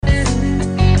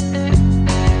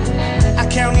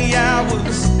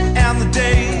the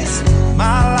days.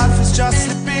 My life is just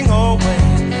slipping away.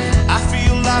 I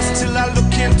feel lost till I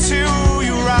look into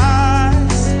your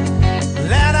eyes.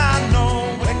 Then I know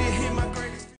when you hear my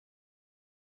greatest.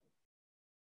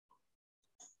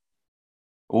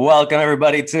 Welcome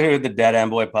everybody to the Dead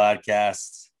End Boy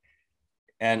podcast.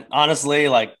 And honestly,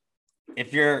 like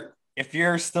if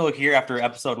you're still here after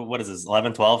episode, what is this,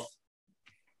 11, 12?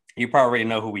 You probably already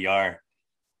know who we are.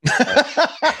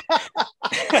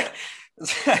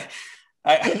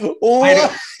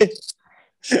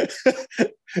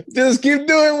 Just keep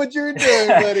doing what you're doing,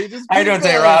 buddy. Just How you doing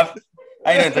today, Rob?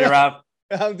 How you doing today, Rob?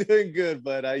 I'm doing good,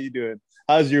 bud. How you doing?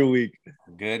 How's your week?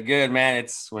 Good, man.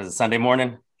 Was it Sunday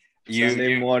morning?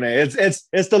 Sunday morning. It's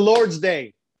the Lord's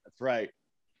Day. That's right.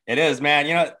 It is, man.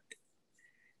 You know,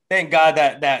 thank God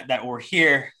that we're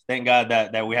here. Thank God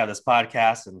that we have this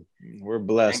podcast, and we're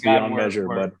blessed beyond measure.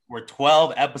 But we're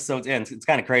 12 episodes in. It's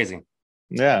kind of crazy.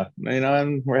 Yeah,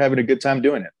 and we're having a good time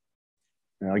doing it.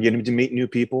 Getting to meet new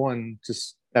people and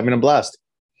just having a blast.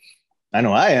 I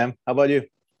know I am. How about you?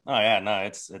 Oh yeah, no,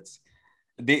 it's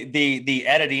the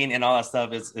editing and all that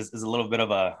stuff is a little bit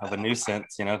of a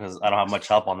nuisance, because I don't have much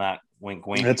help on that. Wink,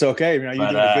 wink. That's okay. You're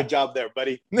doing a good job there,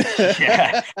 buddy.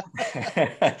 Yeah.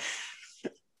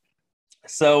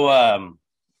 So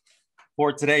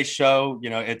for today's show,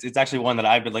 it's actually one that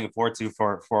I've been looking forward to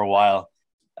for a while.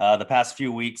 The past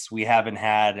few weeks we haven't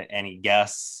had any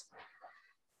guests,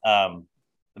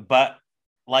 but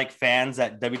like fans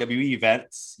at WWE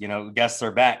events, guests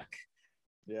are back.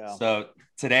 Yeah. So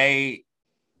today,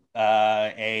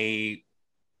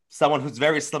 someone who's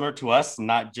very similar to us,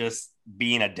 not just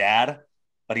being a dad,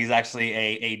 but he's actually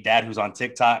a dad who's on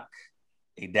TikTok,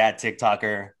 a dad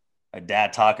TikToker, a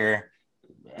dad talker.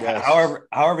 Yes.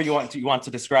 However you want to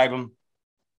describe him.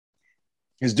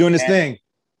 He's doing his thing.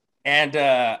 And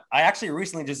I actually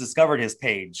recently just discovered his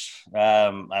page.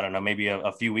 I don't know, maybe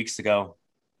a few weeks ago.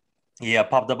 He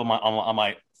popped up on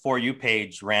my For You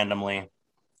page randomly.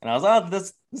 And I was like,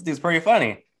 this dude's pretty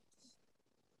funny.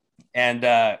 And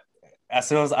as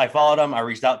soon as I followed him, I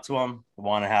reached out to him. I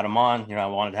wanted to have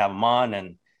him on,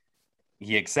 and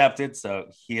he accepted. So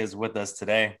he is with us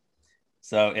today.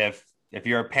 So if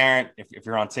you're a parent, if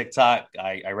you're on TikTok,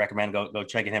 I recommend go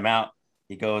checking him out.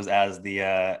 He goes as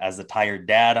the tired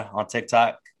dad on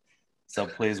TikTok. So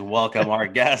please welcome our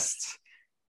guest,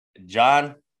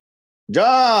 John.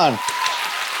 Yeah.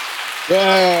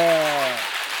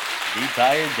 The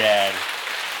tired dad.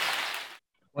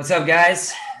 What's up,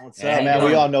 guys? What's up, man?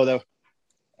 We all know that.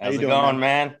 How's it going,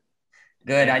 man?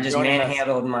 Good. I just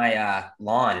manhandled my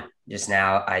lawn just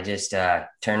now. I just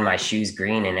turned my shoes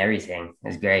green and everything. It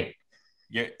was great.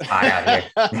 Hot out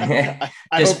here.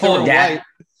 Just full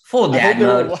dad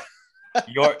mode.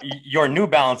 Your New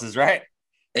Balances, right?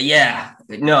 Yeah.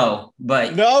 No,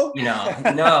 but no.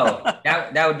 No.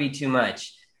 That would be too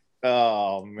much.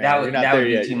 Oh man, that would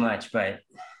be too much. But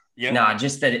no,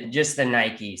 just the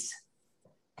Nikes.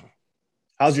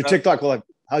 How's your TikTok life?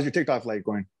 How's your TikTok life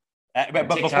going? But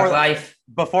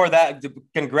before that,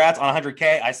 congrats on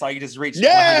 100K. I saw you just reached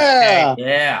 100K.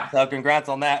 Yeah. So congrats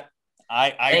on that.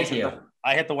 Thank you.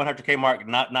 I hit the 100K mark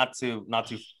not too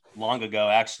long ago,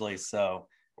 actually. So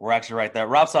we're actually right there.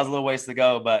 Rob still has a little ways to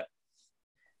go, but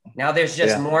now there's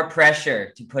just more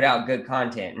pressure to put out good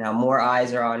content. Now more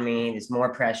eyes are on me. There's more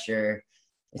pressure.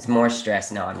 It's more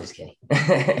stress. No, I'm just kidding.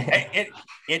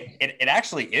 it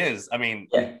actually is. I mean,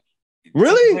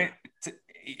 really?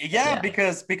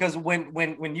 Because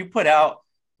when you put out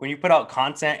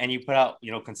content and you put out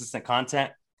consistent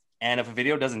content, and if a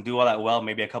video doesn't do all that well,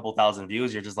 maybe a couple thousand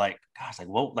views, you're just like, gosh,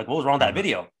 what was wrong with that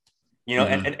video?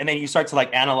 And then you start to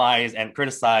analyze and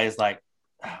criticize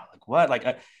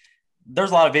what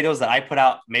there's a lot of videos that I put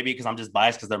out, maybe because I'm just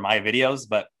biased because they're my videos,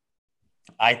 but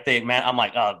I think, man, I'm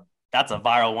like, oh, that's a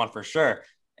viral one for sure.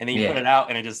 And then you put it out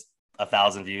and it just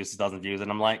 1,000 views, 2,000 views. And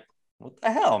I'm like, what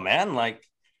the hell, man?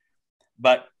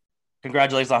 But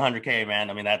congratulations on 100K,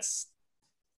 man. I mean,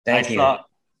 thank you.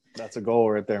 That's a goal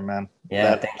right there, man.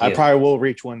 Yeah. Thank you. I probably will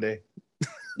reach one day.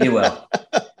 You will.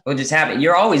 We'll just have it.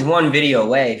 You're always one video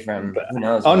away from who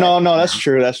knows. Oh, no, that's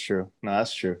true. That's true. No,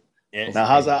 that's true. Yeah, now,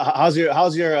 how's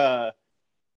your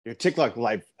TikTok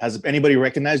life? Has anybody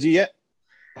recognized you yet?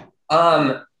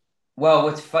 Well,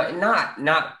 what's fun?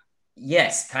 Not.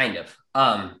 Yes, kind of.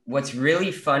 What's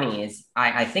really funny is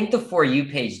I think the For You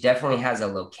page definitely has a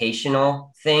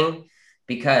locational thing,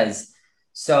 because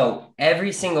so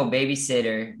every single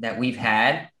babysitter that we've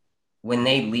had, when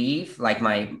they leave, like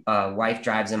my wife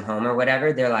drives them home or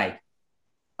whatever, they're like,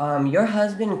 your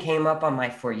husband came up on my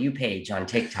For You page on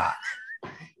TikTok.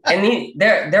 And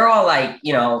they're all like,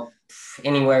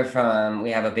 anywhere from,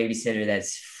 we have a babysitter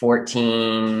that's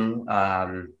 14,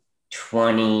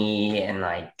 20, and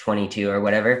like 22 or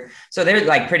whatever. So they're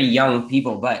like pretty young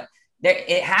people, but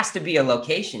it has to be a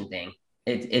location thing.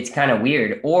 It's kind of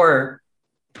weird. Or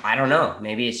I don't know.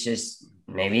 Maybe it's just,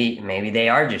 maybe they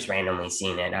are just randomly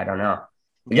seeing it. I don't know.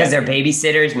 Because they're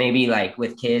babysitters, maybe like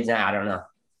with kids. I don't know.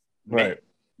 Right.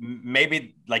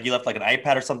 Maybe like you left like an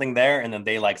iPad or something there, and then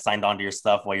they like signed onto your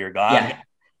stuff while you're gone. Yeah.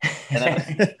 And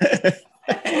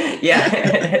then,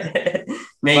 yeah.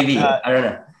 Maybe. But, I don't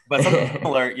know. But something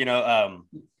similar,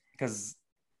 because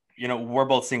we're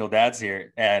both single dads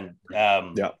here, and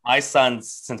my son,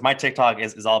 since my TikTok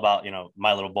is all about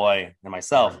my little boy and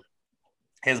myself,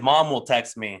 his mom will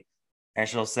text me, and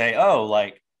she'll say, "Oh,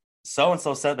 like so and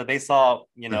so said that they saw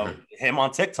him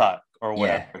on TikTok or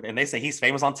whatever," and they say he's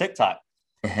famous on TikTok.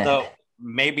 So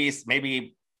maybe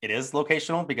it is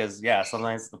locational because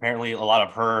sometimes apparently a lot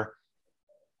of her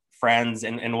friends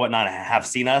and whatnot have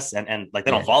seen us and like they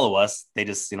don't follow us, they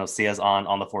just see us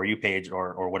on the For You page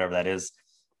or whatever that is.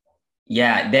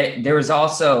 There was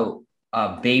also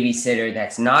a babysitter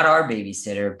that's not our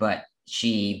babysitter, but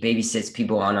she babysits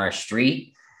people on our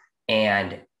street,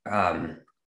 and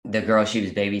the girl she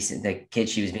was babysitting, the kid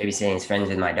she was babysitting is friends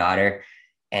with my daughter,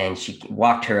 and she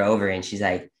walked her over and she's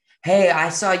like, "Hey, I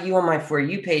saw you on my For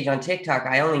You page on TikTok.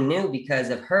 I only knew because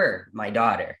of her, my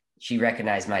daughter." She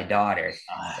recognized my daughter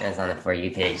as on the For You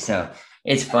page. So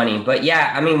it's funny. But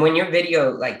yeah, I mean, when your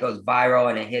video like goes viral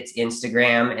and it hits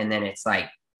Instagram, and then it's like,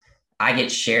 I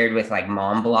get shared with like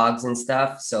mom blogs and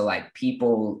stuff. So like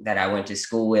people that I went to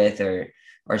school with or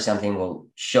something will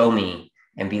show me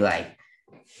and be like,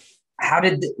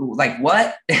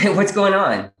 what? What's going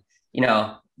on?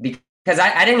 Because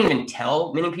I didn't even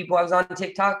tell many people I was on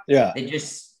TikTok. Yeah. They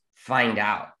just find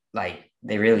out. Like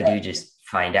they really do just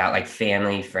find out, like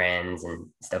family, friends, and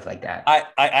stuff like that. I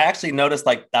actually noticed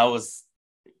like that was,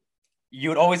 you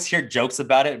would always hear jokes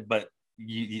about it, but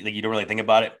you don't really think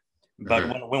about it.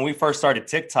 But when we first started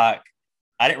TikTok,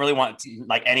 I didn't really want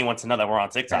like anyone to know that we're on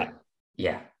TikTok. Right.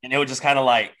 Yeah. And it was just kind of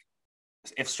like,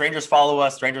 if strangers follow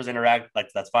us, strangers interact, like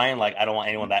that's fine. Like I don't want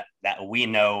anyone that we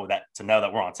know to know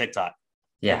that we're on TikTok.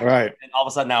 Yeah. Right. And all of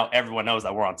a sudden now everyone knows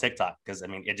that we're on TikTok because I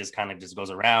mean it just kind of just goes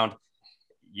around.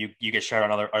 You get shared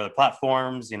on other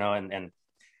platforms, and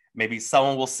maybe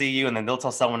someone will see you and then they'll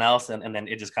tell someone else, and then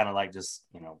it just kind of like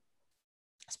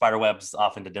spider webs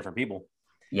off into different people.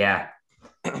 Yeah.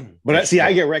 But see,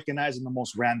 I get recognized in the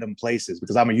most random places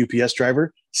because I'm a UPS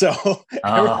driver. So,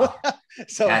 I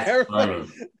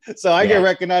get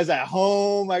recognized at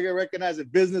home. I get recognized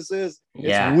at businesses.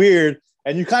 It's weird.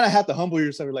 And you kind of have to humble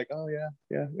yourself. You're like, oh yeah.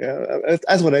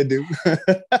 That's what I do.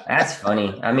 That's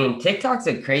funny. I mean, TikTok's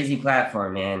a crazy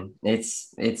platform, man.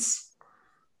 It's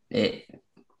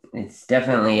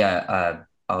definitely a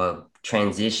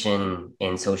transition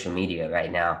in social media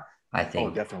right now, I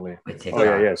think. Oh, definitely. With TikTok. Oh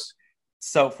yeah, yes.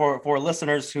 So for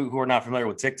listeners who are not familiar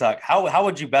with TikTok, how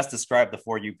would you best describe the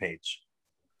For You page?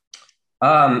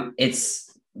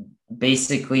 It's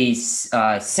basically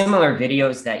similar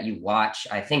videos that you watch.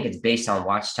 I think it's based on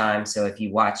watch time. So if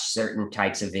you watch certain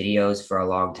types of videos for a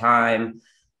long time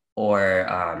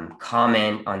or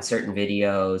comment on certain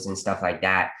videos and stuff like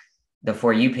that, the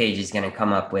For You page is going to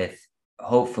come up with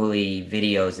hopefully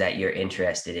videos that you're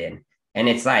interested in. And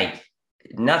it's like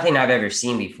nothing I've ever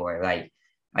seen before. Like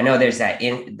I know there's that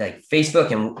in like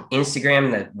Facebook and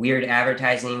Instagram, the weird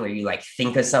advertising where you like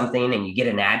think of something and you get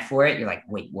an ad for it. You're like,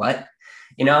 wait, what?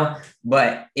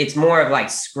 But it's more of like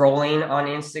scrolling on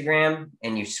Instagram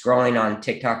and you're scrolling on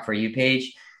TikTok For You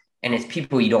page. And it's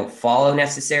people you don't follow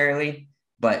necessarily,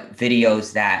 but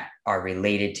videos that are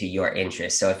related to your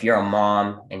interests. So if you're a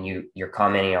mom and you're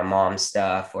commenting on mom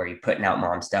stuff or you're putting out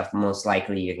mom stuff, most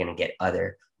likely you're going to get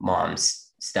other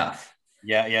mom's stuff.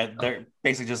 Yeah. They're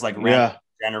basically just like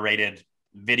generated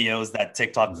videos that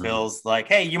TikTok feels like,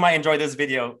 hey, you might enjoy this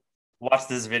video. Watch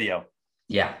this video.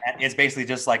 Yeah. And it's basically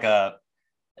just like I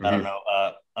don't know,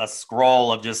 a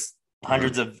scroll of just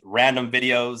hundreds of random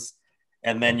videos.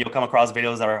 And then you'll come across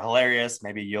videos that are hilarious.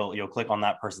 Maybe you'll click on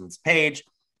that person's page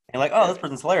and you're like, oh, this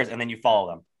person's hilarious. And then you follow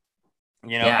them,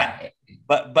 Yeah.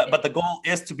 But the goal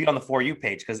is to be on the For You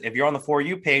page. Because if you're on the For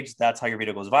You page, that's how your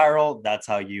video goes viral. That's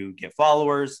how you get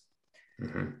followers.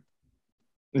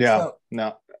 Yeah, so,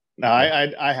 no,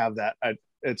 I have that.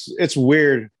 It's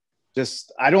weird.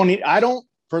 Just, I don't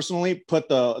personally put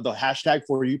the hashtag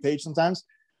For You page sometimes,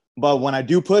 but when I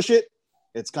do push it,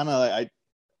 it's kind of like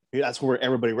that's where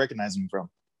everybody recognizes me from.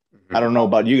 I don't know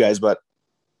about you guys, but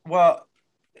well,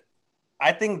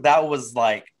 I think that was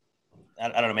like, I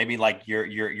don't know, maybe like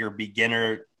your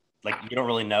beginner, like you don't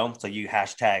really know, so you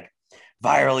hashtag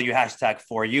viral, you hashtag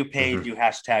For You page, you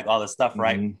hashtag all this stuff,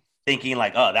 right? Thinking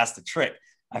like, oh, that's the trick.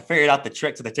 I figured out the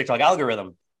trick to the TikTok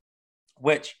algorithm,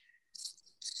 which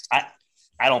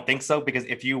I don't think so, because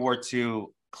if you were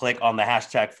to click on the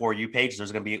hashtag For You page,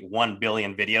 there's going to be 1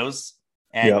 billion videos,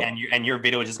 and your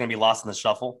video is just going to be lost in the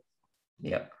shuffle.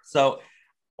 Yeah. So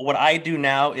what I do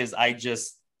now is I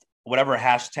just, whatever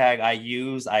hashtag I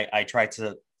use, I try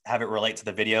to have it relate to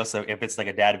the video. So if it's like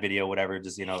a dad video, whatever,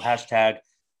 just, you know, hashtag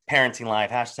parenting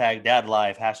life, hashtag dad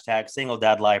life, hashtag single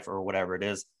dad life, or whatever it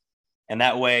is. And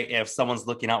that way, if someone's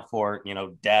looking out for, you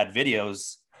know, dad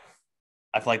videos,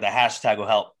 I feel like the hashtag will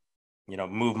help, you know,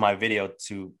 move my video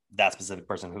to that specific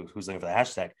person who's looking for the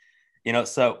hashtag, you know.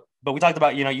 So, but we talked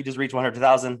about, you know, you just reached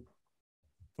 100,000.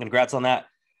 Congrats on that.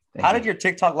 How did your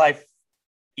TikTok life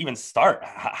even start?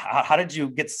 How did you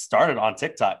get started on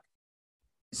TikTok?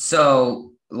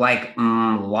 So, like a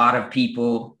lot of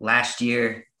people last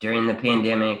year during the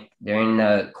pandemic, during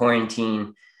the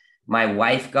quarantine, my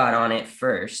wife got on it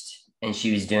first, and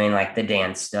she was doing like the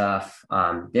dance stuff.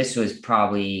 This was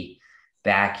probably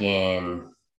back in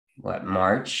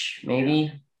March,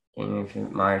 maybe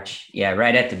March. Yeah,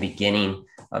 right at the beginning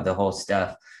of the whole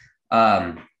stuff.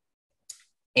 And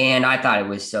I thought it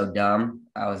was so dumb.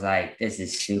 I was like, this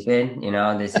is stupid. You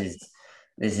know, this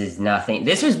is nothing.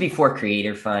 This was before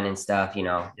Creator Fund and stuff, you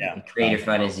know. Yeah. Creator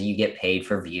Fund is you get paid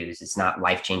for views. It's not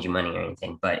life-changing money or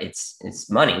anything, but it's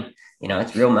money, you know,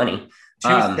 it's real money.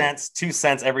 2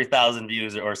 cents every 1,000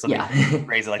 views or something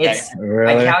crazy like that.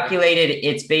 Really? I calculated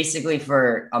it's basically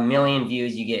for 1 million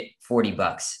views, you get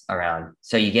 $40 around.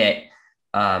 So you get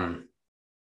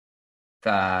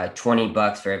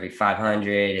 $20 for every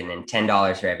 500, and then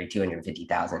 $10 for every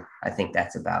 250,000. I think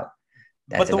that's about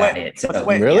it. So,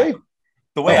 really?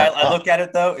 The way I look at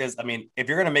it, though, is, I mean, if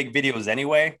you're going to make videos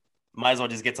anyway, might as well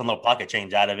just get some little pocket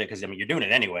change out of it, because, I mean, you're doing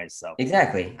it anyway. So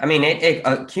exactly. I mean, it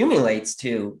accumulates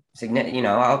to significant, you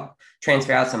know, I'll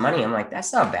transfer out some money. I'm like,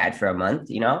 that's not bad for a month,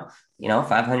 you know,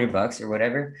 $500 or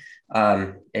whatever.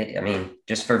 I mean,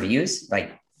 just for views,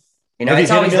 like, you know,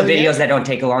 it's always the videos that don't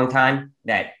take a long time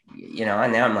that, you know,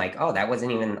 and then I'm like, oh, that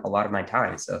wasn't even a lot of my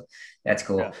time. So that's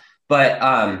cool. Yeah.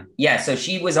 But so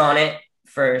she was on it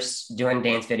first doing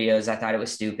dance videos. I thought it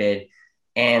was stupid.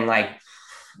 And like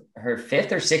her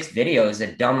 5th or 6th video is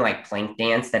a dumb like plank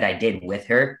dance that I did with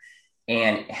her.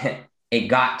 And it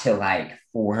got to like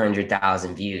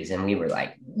 400,000 views. And we were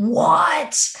like,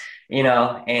 what? You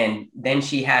know, and then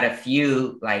she had a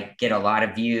few like get a lot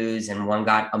of views, and one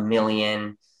got 1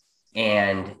 million.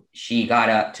 And she got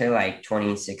up to like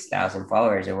 26,000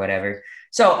 followers or whatever.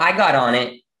 So I got on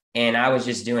it, and I was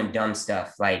just doing dumb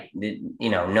stuff, like, you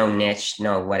know, no niche,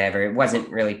 no whatever. It wasn't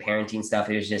really parenting stuff.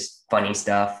 It was just funny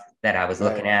stuff that I was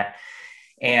looking at.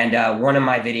 And one of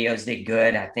my videos did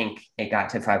good. I think it got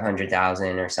to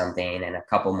 500,000 or something, and a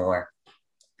couple more.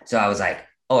 So I was like,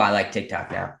 oh, I like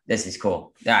TikTok now. This is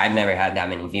cool. I've never had that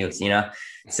many views, you know?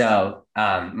 So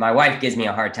my wife gives me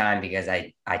a hard time because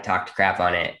I talked crap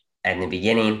on it in the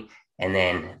beginning, and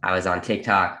then I was on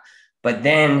TikTok. But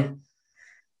then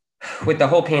with the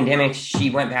whole pandemic, she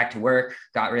went back to work,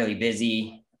 got really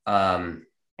busy, and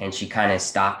she kind of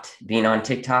stopped being on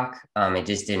TikTok. It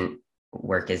just didn't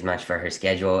work as much for her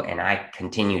schedule, and I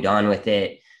continued on with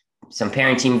it. Some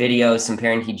parenting videos, some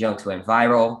parenting jokes went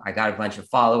viral. I got a bunch of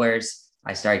followers.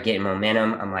 I started getting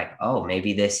momentum. I'm like, oh,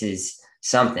 maybe this is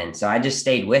something. So I just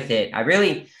stayed with it. I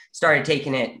really started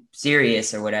taking it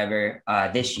serious or whatever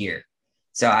this year.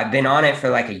 So I've been on it for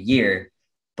like a year,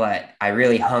 but I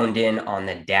really honed in on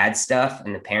the dad stuff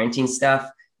and the parenting stuff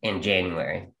in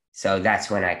January. So that's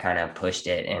when I kind of pushed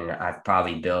it, and I've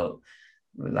probably built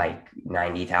like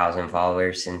 90,000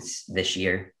 followers since this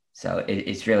year. So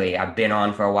it's really, I've been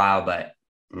on for a while, but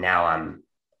now I'm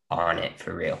on it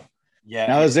for real. Yeah.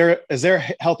 Now, is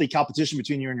there healthy competition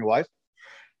between you and your wife?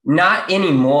 Not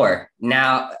anymore.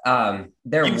 Now,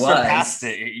 there you was. Surpassed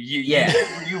it. You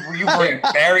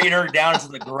buried her down to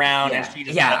the ground, and she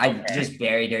just. Yeah, I just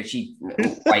buried her. She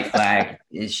white flag.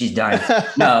 She's done.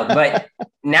 No, but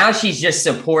now she's just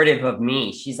supportive of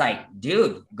me. She's like,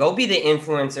 dude, go be the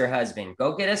influencer husband.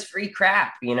 Go get us free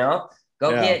crap. You know,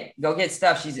 go get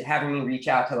stuff. She's having me reach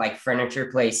out to like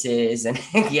furniture places and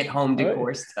get home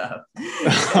decor stuff.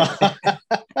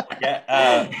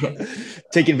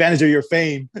 Take advantage of your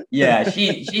fame. Yeah,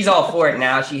 she's all for it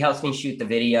now. She helps me shoot the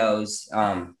videos.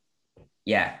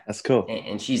 Yeah, that's cool.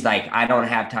 And she's like, I don't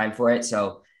have time for it.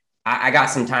 So I got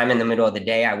some time in the middle of the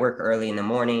day. I work early in the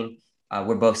morning.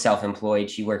 We're both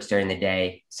self-employed. She works during the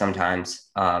day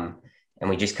sometimes. And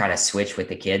we just kind of switch with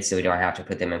the kids so we don't have to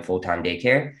put them in full-time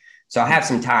daycare. So I have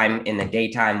some time in the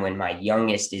daytime when my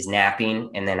youngest is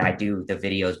napping, and then I do the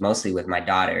videos mostly with my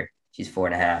daughter She's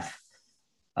 4.5.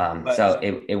 But So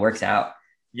it works out.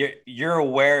 you're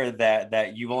aware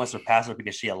that you've only surpassed her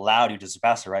because she allowed you to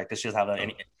surpass her, right? Because she doesn't have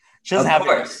any. She doesn't Of have.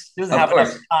 course. She doesn't Of have enough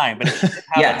course. time, but if she didn't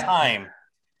have Yeah. the time.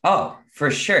 Oh, for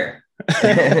sure.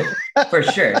 For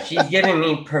sure. She's giving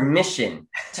me permission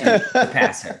to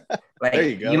pass her. Like, There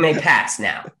you go. you may pass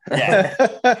now. Yeah.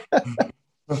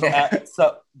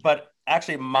 But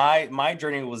actually, my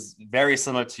journey was very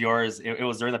similar to yours. It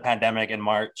was during the pandemic in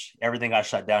March. Everything got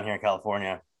shut down here in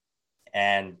California,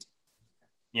 and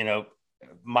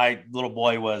my little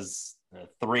boy was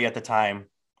 3 at the time.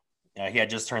 He had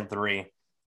just turned 3,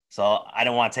 so I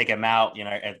didn't want to take him out.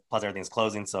 And plus everything's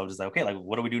closing, so just like, okay, like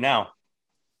what do we do now?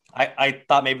 I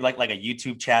thought maybe like a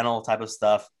YouTube channel type of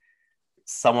stuff.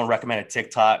 Someone recommended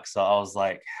TikTok, so I was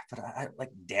like, but I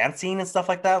like dancing and stuff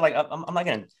like that. Like I'm not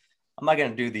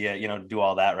gonna do the do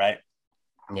all that, right?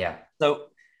 Yeah. So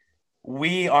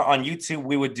we are on YouTube.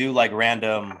 We would do like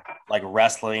random like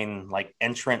wrestling like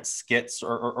entrance skits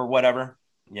or whatever.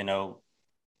 Yeah.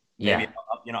 Maybe,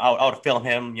 I would film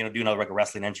him, doing like a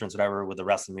wrestling entrance, whatever, with the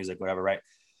wrestling music, whatever, right?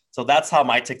 So that's how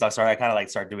my TikTok started. I kind of like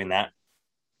started doing that,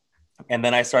 and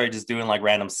then I started just doing like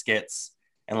random skits.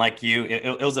 And like you,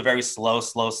 it was a very slow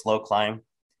climb.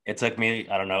 It took me,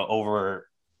 I don't know, over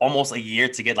almost a year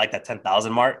to get like that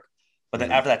 10,000 mark. But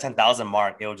then after that 10,000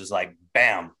 mark, it was just like,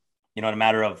 bam, in a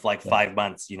matter of like 5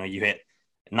 months, you hit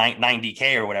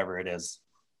 90K or whatever it is.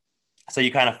 So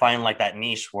you kind of find like that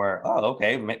niche where, oh,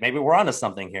 okay, maybe we're onto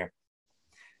something here.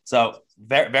 So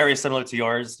very, very similar to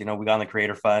yours. We got on the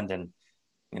Creator Fund, and,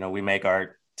 we make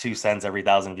our 2 cents every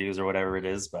 1,000 views or whatever it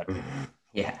is. But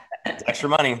yeah, it's extra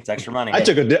money. It's extra money. I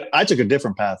took a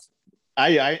different path.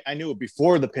 I knew it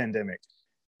before the pandemic,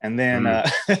 and then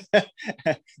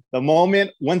the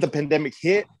moment when the pandemic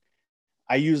hit,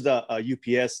 I used a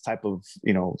UPS type of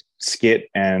skit,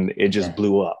 and it just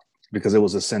blew up because it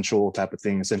was essential type of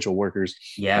thing, essential workers.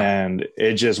 Yeah, and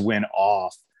it just went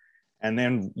off. And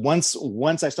then once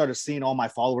I started seeing all my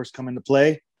followers come into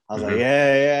play, I was like,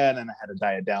 yeah, and then I had to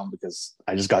die it down because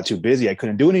I just got too busy. I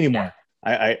couldn't do it anymore.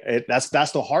 Yeah.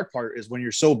 That's the hard part, is when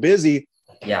you're so busy.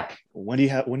 Yeah. When do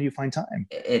you find time?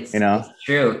 It's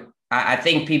true. I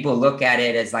think people look at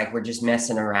it as like we're just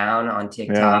messing around on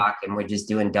TikTok and we're just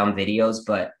doing dumb videos.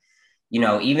 But,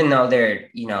 even though they're,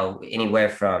 anywhere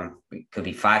from, it could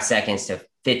be 5 seconds to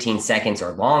 15 seconds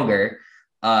or longer,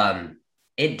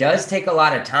 it does take a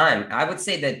lot of time. I would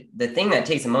say that the thing that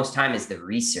takes the most time is the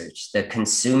research, the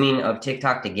consuming of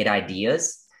TikTok to get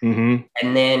ideas. And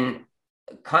then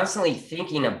constantly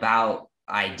thinking about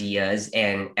ideas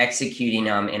and executing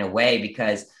them in a way,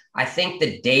 because I think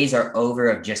the days are over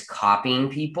of just copying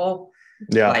people.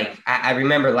 Yeah. Like I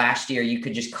remember last year you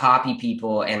could just copy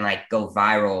people and like go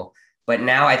viral. But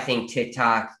now I think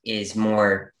TikTok is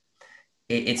more,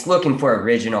 it's looking for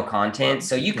original content.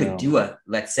 So you could do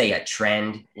let's say a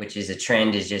trend, which is a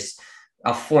trend is just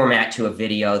a format to a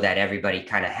video that everybody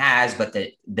kind of has, but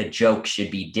the joke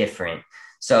should be different.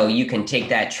 So you can take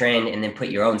that trend and then put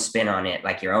your own spin on it,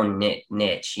 like your own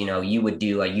niche. You would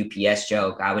do a UPS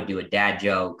joke. I would do a dad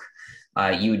joke.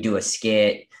 You would do a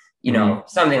skit,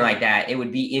 something like that. It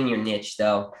would be in your niche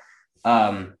though.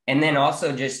 And then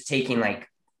also just taking like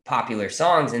popular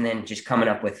songs and then just coming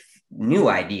up with new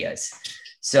ideas.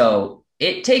 So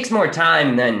it takes more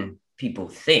time than people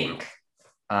think.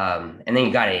 And then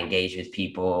you got to engage with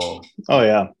people. Oh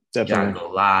yeah, definitely. You got to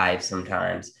go live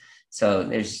sometimes. So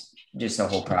there's just a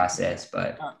whole process,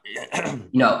 but I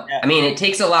mean, it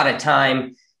takes a lot of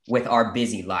time with our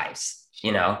busy lives,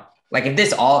 like if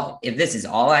this is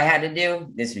all I had to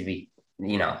do, this would be,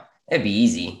 it'd be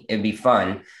easy. It'd be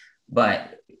fun,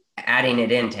 but adding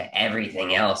it into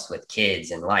everything else with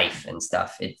kids and life and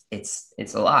stuff,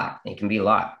 it's a lot. It can be a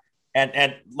lot.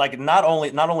 And like, not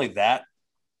only that,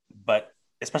 but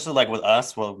especially like with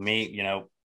us, well, me,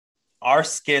 our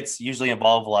skits usually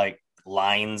involve like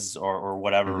lines or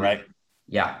whatever, right?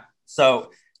 Yeah.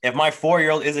 So if my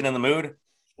 4-year-old isn't in the mood,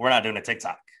 we're not doing a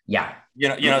TikTok. Yeah.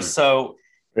 So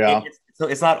so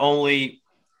it's not only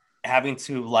having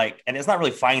to like, and it's not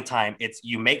really find time, it's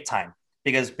you make time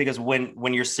because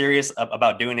when you're serious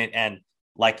about doing it, and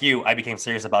like you, I became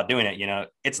serious about doing it,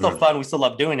 it's still fun, we still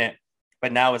love doing it,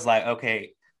 but now it's like,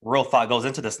 okay, real thought goes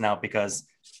into this now because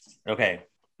okay,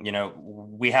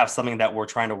 we have something that we're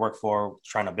trying to work for,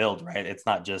 trying to build, right? It's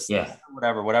not just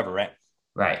whatever, right?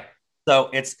 Right. So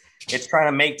it's trying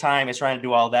to make time, it's trying to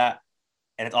do all that.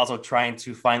 And it's also trying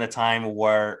to find the time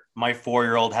where my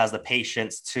 4-year-old has the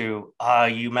patience to,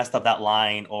 you messed up that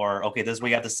line, or, okay, this is what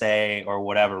you have to say, or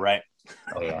whatever, right?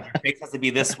 Oh, yeah. Your face has to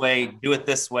be this way, do it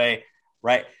this way,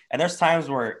 right? And there's times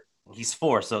where he's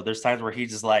 4, so there's times where he's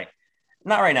just like,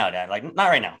 not right now, Dad. Like, not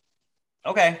right now.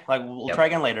 okay, like we'll try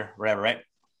again later, whatever, right?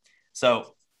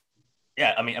 So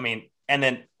yeah, I mean, and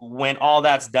then when all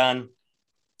that's done,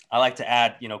 I like to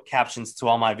add, captions to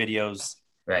all my videos,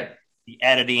 Right. the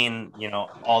editing,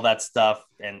 all that stuff.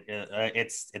 And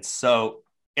it's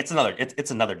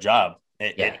another job.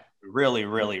 It really,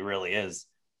 really, really is.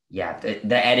 Yeah.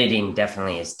 The editing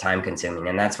definitely is time consuming.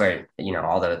 And that's where,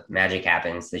 all the magic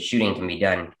happens. The shooting can be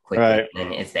done quickly, Right.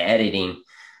 and it's the editing.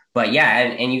 But yeah,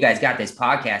 and you guys got this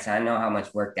podcast. I know how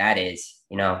much work that is,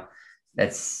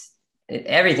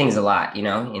 everything's a lot,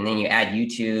 and then you add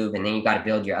YouTube, and then you got to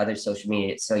build your other social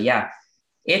media. So yeah,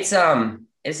 it's a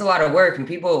lot of work, and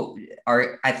people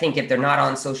I think if they're not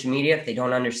on social media, if they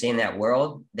don't understand that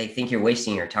world, they think you're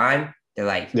wasting your time. They're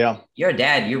like, yeah, you're a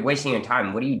dad, you're wasting your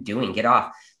time. What are you doing? Get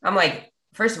off. I'm like,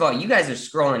 first of all, you guys are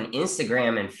scrolling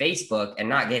Instagram and Facebook and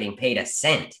not getting paid a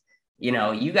cent.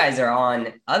 You guys are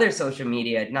on other social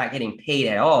media, not getting paid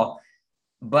at all.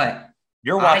 But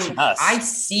you're watching us. I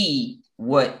see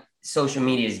what social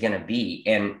media is going to be.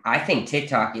 And I think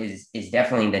TikTok is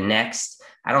definitely the next.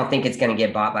 I don't think it's going to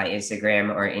get bought by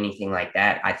Instagram or anything like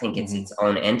that. I think it's its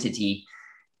own entity,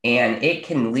 and it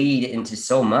can lead into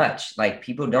so much. Like,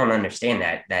 people don't understand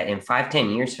that in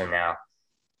 5-10 years from now,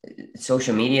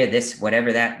 social media, this,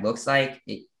 whatever that looks like,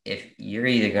 if you're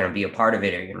either going to be a part of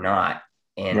it or you're not.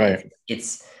 And right.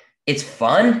 it's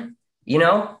fun,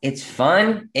 it's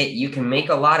fun. You can make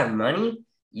a lot of money.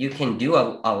 You can do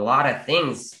a lot of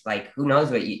things. Like, who knows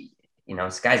what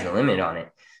sky's the limit on it.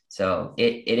 So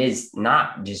it is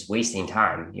not just wasting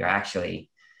time. You're actually,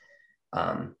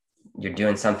 you're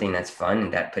doing something that's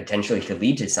fun that potentially could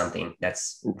lead to something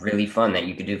that's really fun that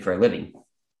you could do for a living.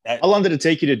 How long did it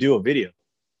take you to do a video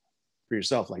for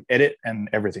yourself, like edit and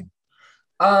everything?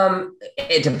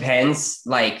 It depends.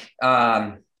 Like,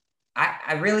 I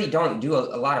really don't do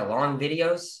a lot of long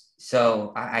videos.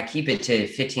 So I keep it to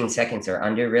 15 seconds or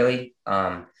under, really.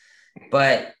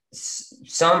 But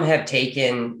some have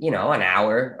taken, an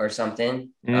hour or something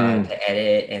to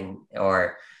edit,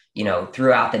 or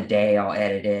throughout the day I'll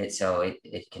edit it. So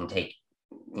it can take,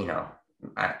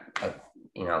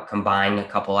 combine a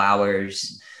couple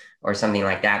hours or something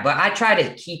like that. But I try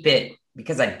to keep it,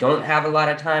 because I don't have a lot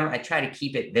of time, I try to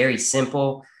keep it very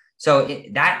simple. So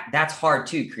that's hard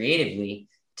too, creatively,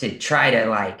 to try to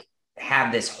like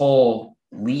have this whole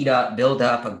lead up, build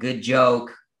up a good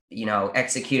joke,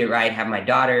 execute it right, have my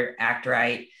daughter act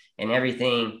right and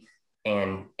everything,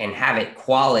 and have it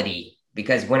quality.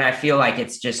 Because when I feel like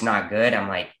it's just not good, I'm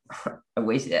like, I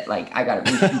wasted it. Like, I got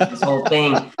to reshoot this whole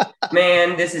thing,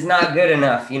 man, this is not good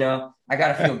enough. I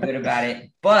got to feel good about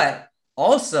it. But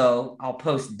also, I'll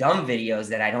post dumb videos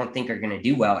that I don't think are going to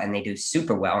do well, and they do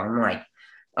super well. And I'm like,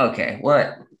 okay,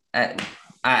 what?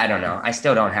 I don't know. I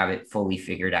still don't have it fully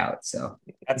figured out. So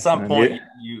at some point,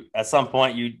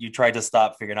 you try to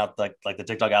stop figuring out like the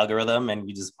TikTok algorithm, and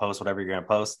you just post whatever you're going to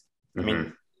post. I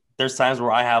mean, there's times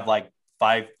where I have like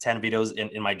 5-10 videos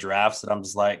in my drafts that I'm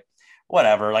just like,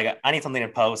 whatever. Like, I need something to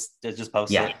post. Just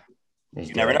post it.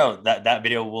 You never know that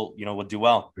video will do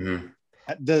well.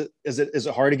 Is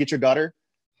it hard to get your daughter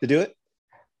to do it?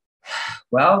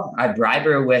 Well, I bribe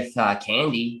her with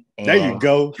candy and there you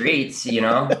go. Treats,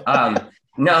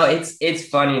 No, it's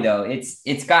funny though.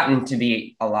 It's gotten to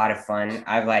be a lot of fun.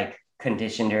 I've like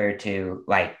conditioned her to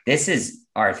like, this is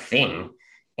our thing,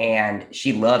 and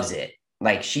she loves it.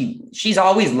 Like, she's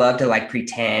always loved to like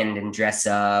pretend and dress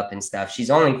up and stuff. She's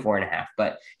only 4.5,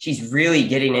 but she's really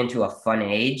getting into a fun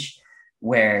age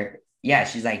where,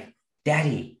 she's like,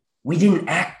 Daddy, we didn't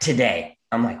act today.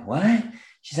 I'm like, what?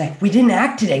 She's like, we didn't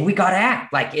act today. We got to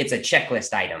act. Like, it's a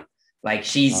checklist item. Like,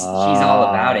 she's all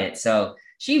about it. So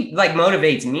she like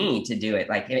motivates me to do it.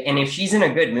 Like, and if she's in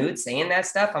a good mood saying that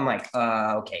stuff, I'm like,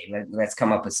 okay, let's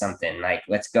come up with something. Like,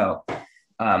 let's go.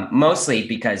 Mostly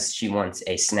because she wants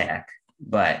a snack,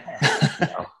 but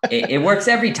it works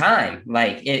every time.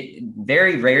 Like, it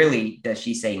very rarely does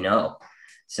she say no.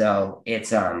 So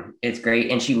it's great.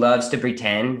 And she loves to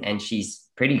pretend, and she's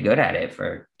pretty good at it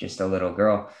for just a little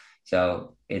girl.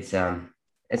 So it's a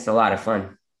lot of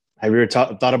fun. Have you ever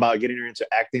thought about getting her into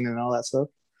acting and all that stuff?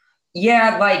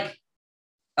 Yeah, like,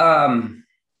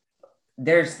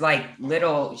 there's like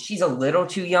she's a little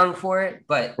too young for it,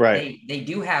 but they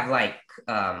do have like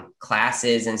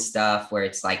classes and stuff where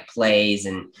it's like plays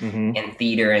and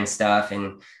theater and stuff.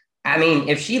 And I mean,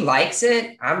 if she likes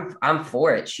it, I'm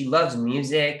for it. She loves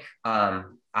music. I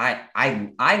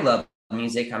love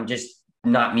music. I'm just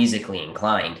not musically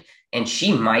inclined, and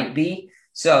she might be.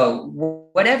 So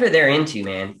whatever they're into,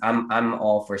 man, I'm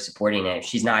all for supporting it. If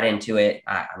she's not into it,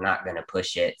 I'm not going to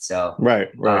push it. So, right.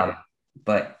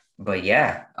 But but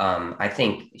yeah, I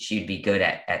think she'd be good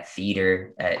at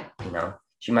theater.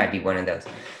 She might be one of those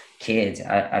kids.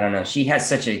 I don't know. She has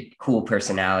such a cool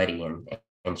personality,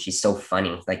 and she's so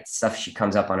funny. Like stuff she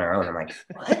comes up on her own. I'm like,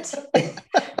 what?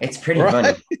 It's pretty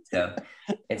funny. So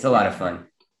it's a lot of fun.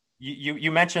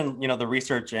 You mentioned, the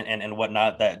research and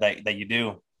whatnot that you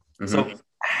do. Mm-hmm. So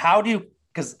how do you,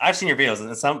 because I've seen your videos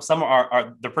and some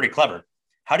are they're pretty clever.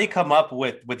 How do you come up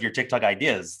with your TikTok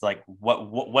ideas? Like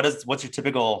what's your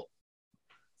typical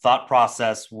thought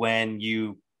process when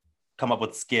you come up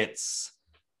with skits?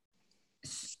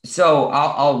 So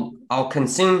I'll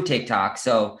consume TikTok.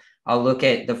 So I'll look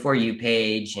at the For You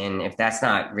page, and if that's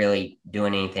not really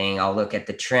doing anything, I'll look at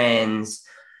the trends.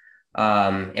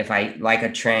 If I like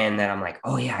a trend that I'm like,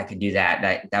 oh yeah, I could do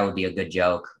that. That would be a good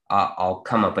joke. I'll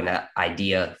come up with an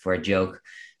idea for a joke,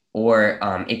 or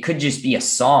it could just be a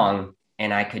song,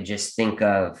 and I could just think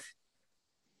of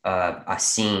a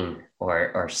scene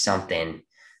or something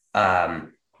that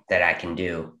I can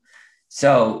do.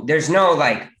 So there's no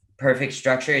like perfect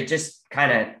structure. It just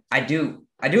kind of, I do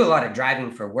a lot of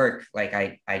driving for work. Like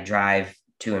I drive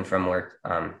to and from work.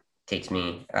 I'm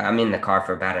in the car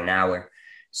for about an hour.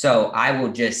 So I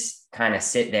will just kind of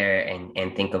sit there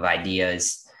and think of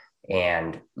ideas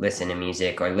and listen to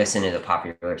music or listen to the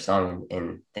popular song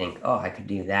and think, oh, I could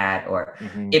do that. Or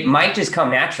it might just come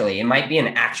naturally. It might be an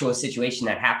actual situation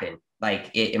that happened.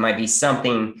 Like it might be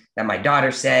something that my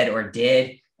daughter said or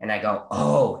did. And I go,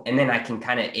 oh, and then I can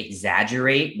kind of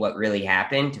exaggerate what really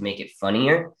happened to make it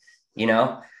funnier,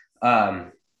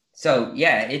 So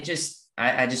yeah, I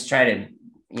just try to,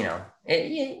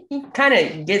 it kind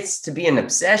of gets to be an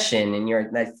obsession,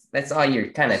 and that's all you're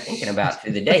kind of thinking about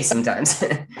through the day sometimes.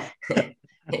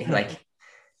 Like,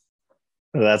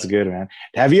 that's good, man.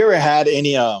 Have you ever had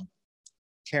any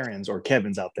Karens or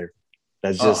Kevins out there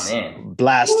that just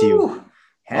blast you?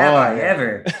 Have I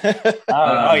ever?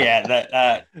 Oh yeah,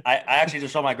 that I actually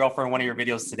just showed my girlfriend one of your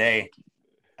videos today.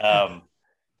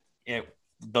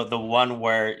 The one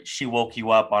where she woke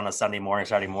you up on a Saturday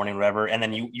morning, whatever, and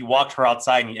then you walked her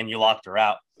outside and you locked her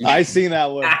out. I seen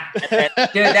that one.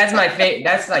 Dude, that's my favorite.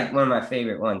 That's like one of my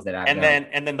favorite ones that I've done.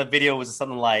 And then the video was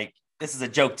something like, "This is a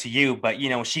joke to you, but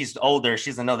she's older. She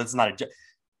doesn't know this is not a joke."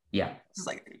 Yeah, it's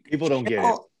like people don't get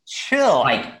it. Chill.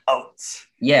 Like,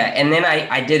 yeah, and then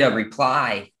I did a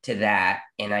reply to that,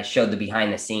 and I showed the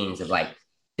behind the scenes of like,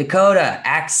 Dakota,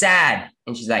 act sad,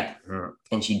 and she's like,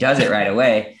 and she does it right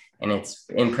away. And it's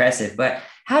impressive, but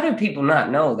how do people not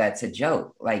know that's a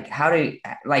joke? Like, how do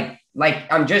like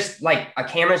I'm just like a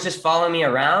camera's just following me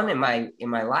around in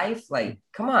my life? Like,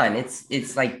 come on,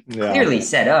 it's like clearly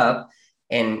set up.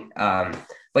 And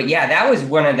but yeah, that was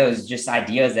one of those just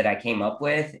ideas that I came up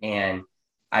with, and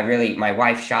my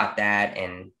wife shot that,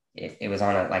 and it was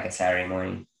on a Saturday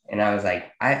morning, and I was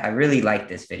like, I really like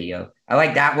this video. I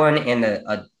like that one and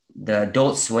the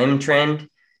Adult Swim trend.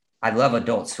 I love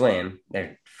Adult Swim.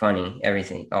 They're funny.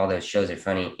 Everything, all those shows are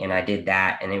funny. And I did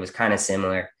that, and it was kind of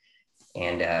similar.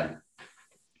 And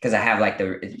because I have like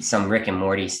some Rick and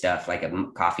Morty stuff, like a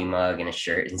coffee mug and a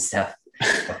shirt and stuff,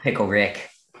 a Pickle Rick.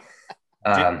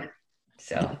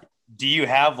 So do you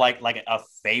have like a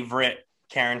favorite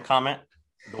Karen comment?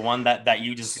 The one that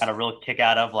you just got a real kick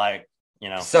out of, like,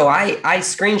 So I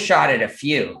screenshotted a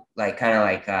few, like kind of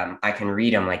like I can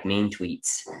read them like mean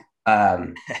tweets.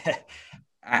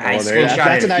 I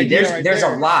screenshotted a few. There's a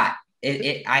lot.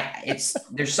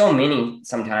 There's so many.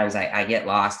 Sometimes I get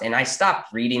lost, and I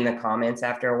stopped reading the comments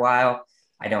after a while.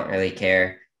 I don't really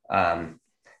care.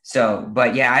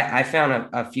 But yeah, I found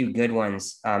a few good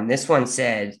ones. This one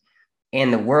said,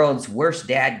 "And the world's worst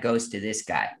dad goes to this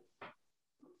guy."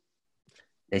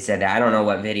 They said that. I don't know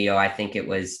what video. I think it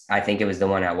was the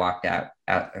one I walked out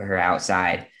her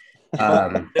outside.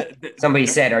 Somebody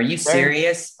said, "Are you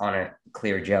serious?" on a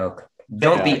clear joke.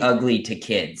 Don't be ugly to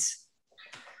kids.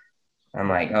 I'm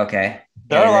like, okay.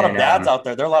 There are a lot of dads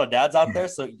out there.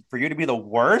 So for you to be the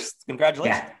worst,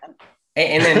 congratulations. Yeah.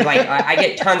 And then like I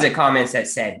get tons of comments that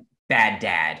said bad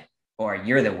dad or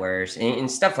you're the worst and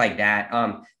stuff like that.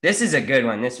 This is a good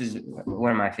one. This was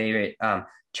one of my favorite.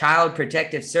 Child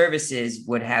Protective Services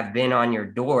would have been on your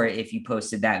door if you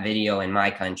posted that video in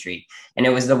my country. And it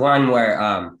was the one where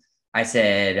I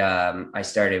said, I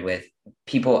started with,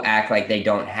 people act like they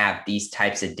don't have these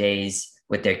types of days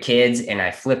with their kids. And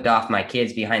I flipped off my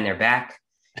kids behind their back.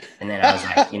 And then I was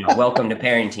like, welcome to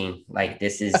parenting. Like,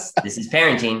 this is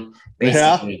parenting,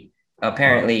 basically. Yeah.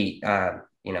 Apparently,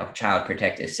 Child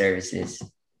Protective Services.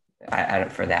 I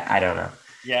don't know.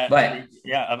 Yeah. But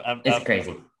yeah, it's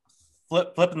crazy.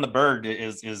 Flipping the bird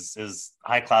is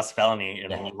high class felony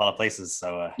in a lot of places.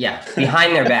 So yeah,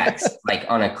 behind their backs, like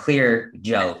on a clear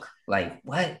joke. Like,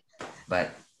 what? But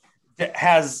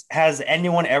Has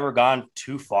anyone ever gone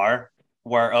too far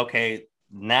where, okay,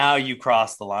 now you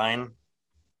cross the line?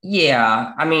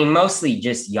 yeah, I mean, mostly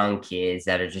just young kids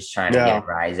that are just trying to Yeah. get a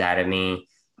rise out of me.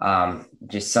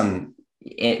 Just some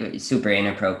super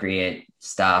inappropriate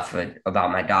stuff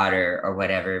about my daughter or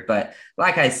whatever. But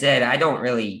like I said, I don't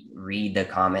really read the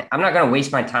comment. I'm not gonna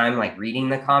waste my time like reading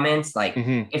the comments. Like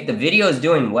if the video is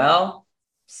doing well,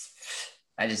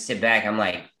 I just sit back. I'm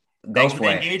like, go Thanks for for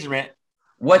the it. engagement.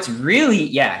 What's really,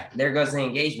 yeah, there goes the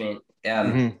engagement.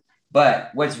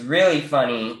 But what's really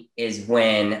funny is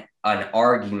when an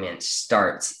argument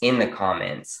starts in the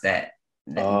comments that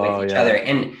with each other,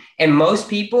 and most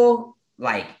people,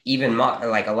 like even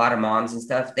like a lot of moms and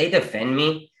stuff, they defend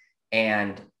me,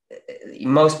 and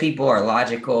most people are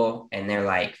logical and they're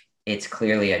like, it's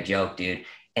clearly a joke, dude.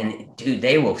 And dude,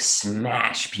 they will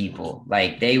smash people.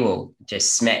 Like they will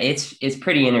just smash. It's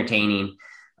pretty entertaining.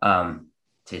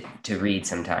 To read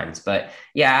sometimes. But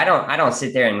yeah, I don't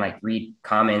sit there and like read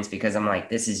comments because I'm like,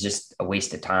 this is just a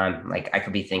waste of time. Like I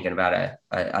could be thinking about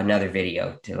another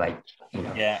video to like,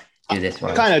 do this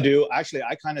one. I kind of do. Actually,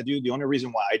 I kind of do. The only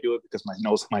reason why I do it because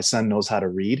my son knows how to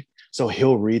read. So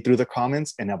he'll read through the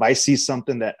comments. And if I see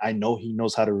something that I know he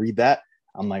knows how to read that,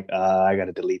 I'm like, I got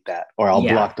to delete that or I'll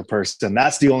block the person.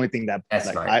 That's the only thing that's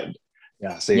like, smart.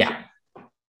 That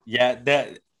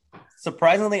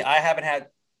surprisingly, I haven't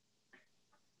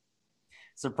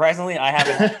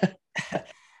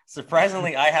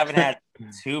had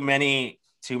too many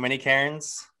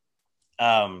Karens.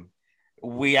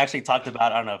 We actually talked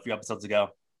about, I don't know, a few episodes ago.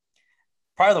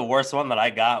 Probably the worst one that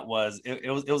I got was it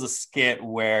was a skit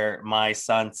where my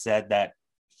son said that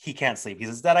he can't sleep. He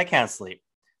says, Dad, I can't sleep.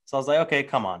 So I was like, okay,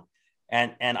 come on.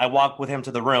 And I walk with him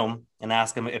to the room and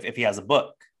ask him if he has a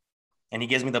book. And he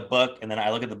gives me the book, and then I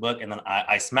look at the book, and then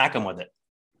I smack him with it.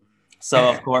 So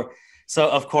of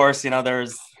course,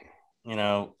 there's,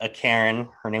 a Karen.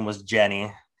 Her name was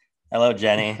Jenny. Hello,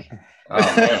 Jenny.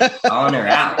 Oh, man. Calling her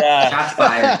out. Shots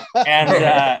fired.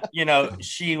 And,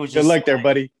 she was just. Good luck there,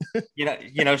 buddy.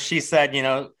 She said,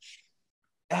 oh,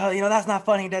 that's not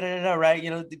funny. Right.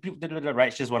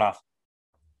 Right. She just went off.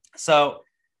 So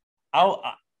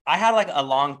I had like a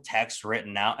long text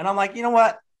written out, and I'm like, you know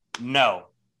what? No,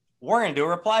 we're going to do a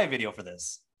reply video for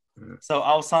this. So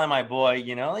I was telling my boy,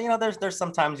 there's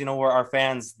sometimes, where our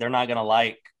fans, they're not going to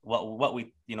like what we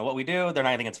do. They're not going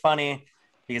to think it's funny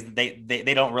because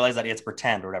they don't realize that it's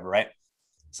pretend or whatever. Right.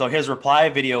 So his reply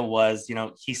video was,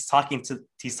 he's talking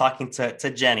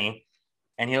to Jenny,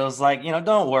 and he was like,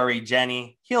 don't worry,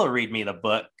 Jenny, he'll read me the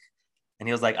book. And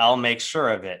he was like, I'll make sure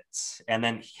of it. And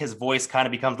then his voice kind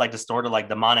of becomes like distorted, like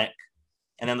demonic.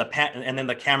 And then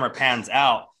the camera pans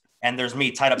out, and there's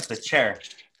me tied up to the chair.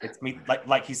 It's me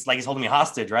like he's holding me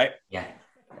hostage, right? Yeah,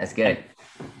 that's good.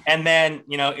 And then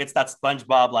it's that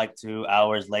SpongeBob like 2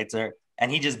 hours later,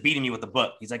 and he just beating me with the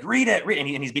book. He's like, read it, and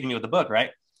he's beating me with the book,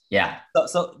 right? Yeah.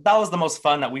 So that was the most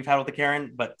fun that we've had with the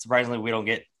Karen, but surprisingly, we don't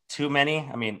get too many.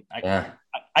 I mean, I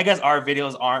guess our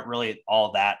videos aren't really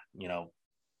all that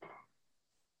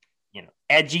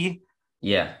edgy.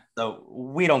 Yeah. So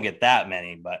we don't get that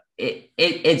many, but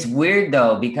it's weird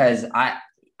though, because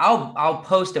I'll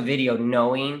post a video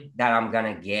knowing that I'm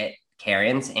gonna get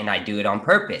Karens, and I do it on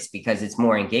purpose because it's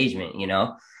more engagement,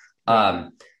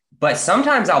 but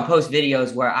sometimes I'll post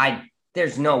videos where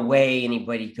there's no way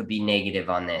anybody could be negative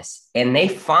on this, and they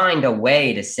find a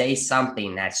way to say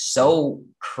something that's so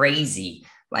crazy.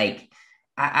 Like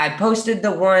I posted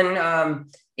the one,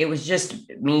 it was just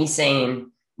me saying,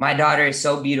 my daughter is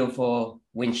so beautiful.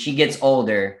 When she gets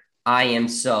older, I am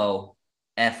so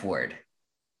F word,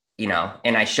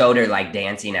 and I showed her like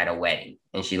dancing at a wedding,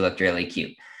 and she looked really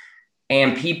cute.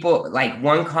 And people, like,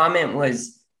 one comment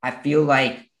was, I feel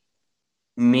like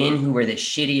men who are the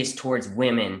shittiest towards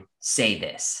women say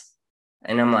this.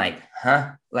 And I'm like,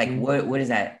 huh? Like, what does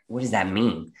that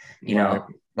mean?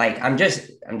 Like, I'm just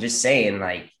saying,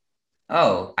 like,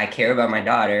 oh, I care about my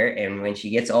daughter, and when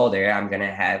she gets older, I'm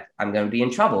gonna be in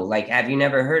trouble. Like, have you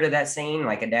never heard of that saying?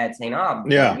 Like a dad saying, "Oh,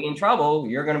 you're gonna be in trouble.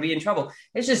 You're gonna be in trouble."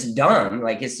 It's just dumb.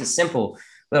 Like, it's a simple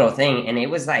little thing, and it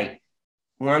was like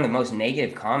one of the most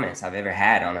negative comments I've ever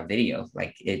had on a video.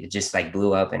 Like, it just like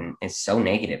blew up, and it's so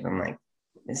negative. I'm like,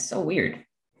 it's so weird,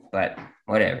 but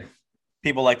whatever.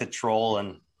 People like to troll,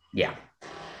 and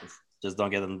just don't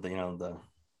get them. The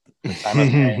time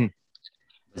of day.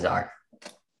 Bizarre.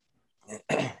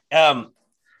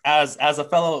 As a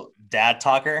fellow dad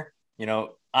talker,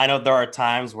 I know there are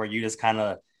times where you just kind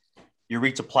of you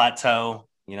reach a plateau.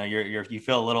 You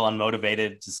feel a little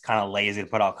unmotivated, just kind of lazy to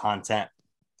put out content.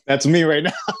 That's me right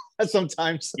now.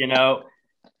 Sometimes,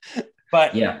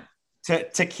 but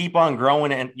to keep on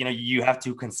growing, and you know, you have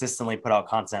to consistently put out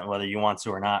content whether you want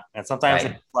to or not. And sometimes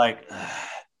Right. it's like,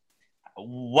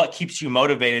 what keeps you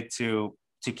motivated to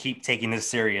keep taking this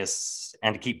serious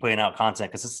and to keep putting out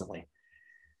content consistently?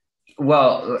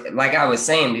 Well, like I was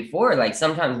saying before, like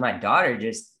sometimes my daughter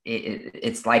just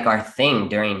it's like our thing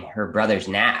during her brother's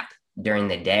nap during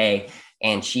the day,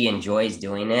 and she enjoys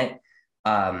doing it.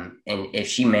 And if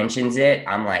she mentions it,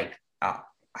 I'm like, oh,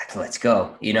 let's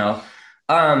go, you know.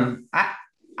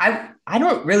 I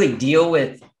don't really deal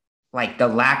with like the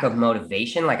lack of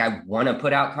motivation. Like I want to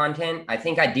put out content. I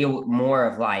think I deal with more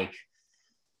of like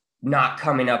not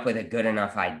coming up with a good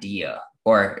enough idea,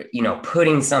 or, you know,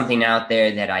 putting something out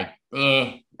there that I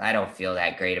don't feel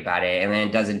that great about it. And then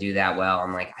it doesn't do that well.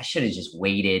 I'm like, I should have just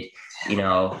waited, you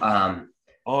know?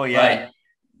 Oh yeah.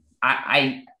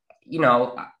 But you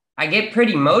know, I get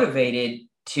pretty motivated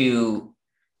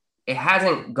it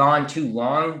hasn't gone too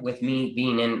long with me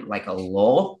being in like a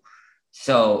lull.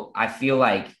 So I feel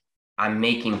like I'm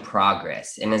making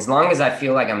progress. And as long as I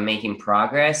feel like I'm making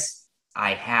progress,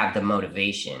 I have the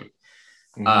motivation.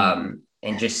 And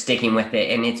just sticking with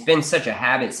it. And it's been such a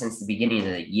habit since the beginning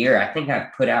of the year. I think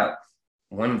I've put out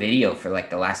one video for like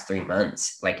the last 3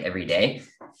 months, like every day.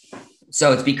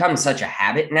 So it's become such a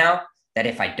habit now that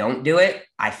if I don't do it,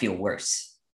 I feel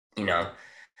worse, you know?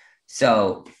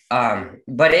 So,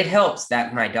 but it helps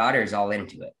that my daughter's all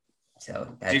into it.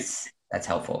 So that's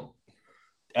helpful.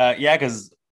 Yeah,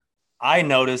 because I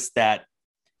noticed that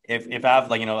if I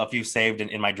have like, you know, a few saved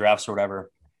in my drafts or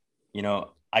whatever, you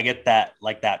know, I get that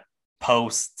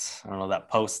post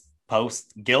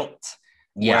guilt.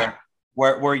 Yeah.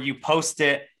 Where you post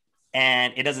it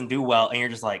and it doesn't do well, and you're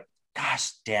just like,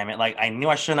 gosh damn it. Like I knew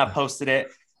I shouldn't have posted it.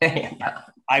 Yeah.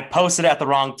 I posted it at the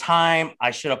wrong time.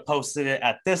 I should have posted it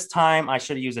at this time. I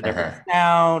should have used a different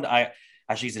sound. I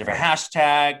should use a different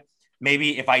hashtag.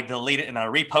 Maybe if I delete it and I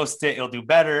repost it, it'll do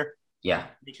better. Yeah.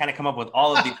 You kind of come up with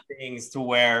all of these things to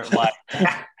where like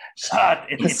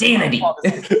insanity.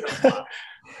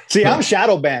 See, I'm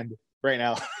shadow banned right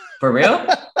now. For real?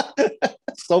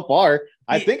 So far,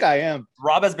 I think I am.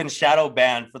 Rob has been shadow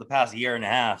banned for the past year and a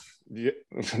half.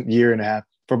 Year and a half.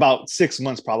 For about 6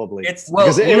 months, probably. Well,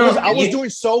 because I was doing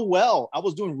so well. I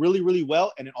was doing really, really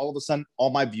well. And then all of a sudden, all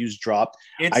my views dropped.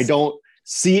 I don't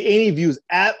see any views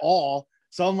at all.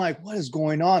 So I'm like, what is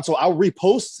going on? So I'll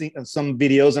repost some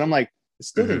videos and I'm like, it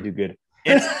still didn't do good.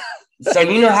 So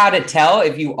you know how to tell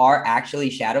if you are actually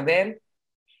shadow banned?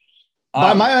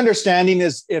 By my understanding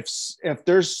is if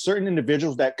there's certain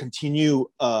individuals that continue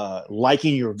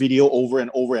liking your video over and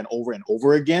over and over and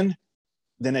over again,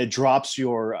 then it drops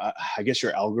your, I guess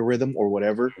your algorithm or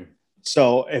whatever.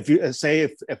 So if you say,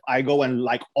 if I go and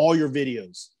like all your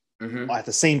videos at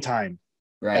the same time,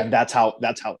 right, and that's how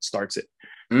it starts it.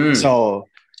 So,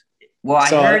 I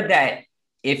heard that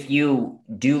if you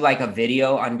do like a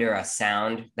video under a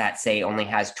sound that say only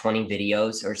has 20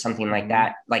 videos or something like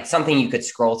that, like something you could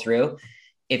scroll through,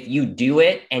 if you do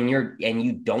it and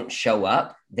you don't show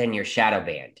up, then you're shadow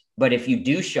banned. But if you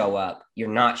do show up, you're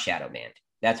not shadow banned.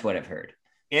 That's what I've heard.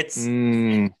 It's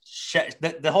the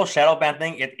whole shadow ban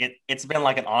thing. It's been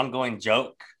like an ongoing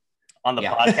joke on the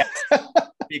podcast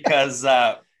because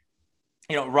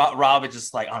you know, Rob is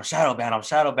just like, I'm shadow ban. I'm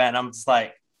just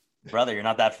like, brother, you're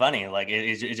not that funny. Like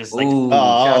it's just like, see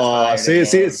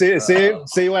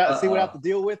what I have to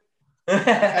deal with.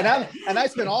 and I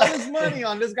spent all this money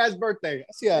on this guy's birthday.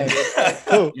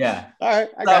 Cool. Yeah. All right,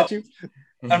 I got you.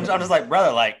 I'm just like,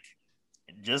 brother, like,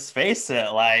 just face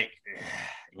it, like,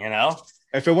 you know.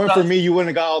 If it weren't for me, you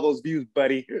wouldn't have got all those views,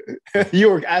 buddy. You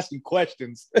were asking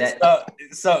questions.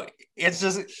 So it's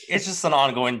just an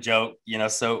ongoing joke, you know.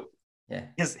 So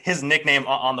his nickname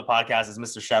on the podcast is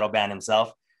Mr. Shadowban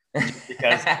himself,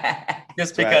 because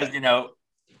you know.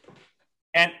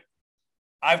 And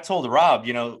I've told Rob,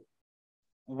 you know,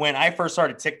 when I first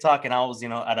started TikTok and I was, you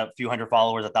know, at a few hundred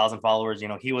followers, 1,000 followers, you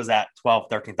know, he was at 12,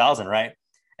 13,000, right?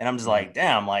 And I'm just like,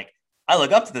 damn, like I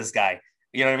look up to this guy.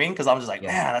 You know what I mean? Because I'm just like,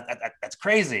 man, that's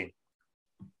crazy.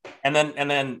 And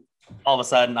then all of a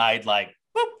sudden I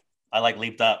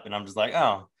leaped up and I'm just like,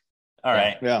 oh, all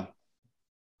right. Yeah.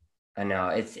 I know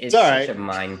it's such a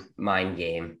mind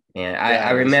game, man.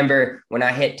 I remember when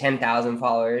I hit 10,000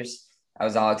 followers, I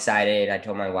was all excited. I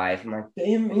told my wife, I'm like,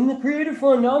 I'm in the creator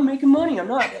fund. Now I'm making money.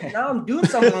 Now I'm doing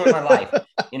something with my life,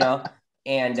 you know?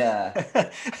 And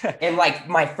like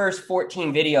my first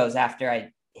 14 videos after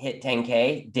I hit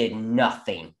 10K did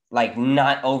nothing, like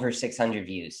not over 600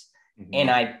 views.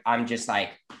 And I'm just like,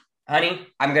 honey,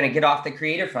 I'm going to get off the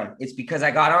creator fund. It's because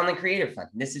I got on the creator fund.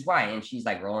 This is why. And she's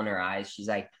like rolling her eyes. She's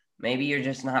like, maybe you're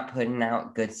just not putting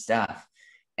out good stuff.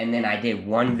 And then I did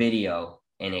one video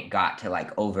and it got to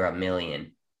like over 1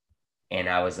 million. And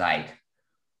I was like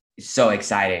so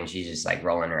excited. And she's just like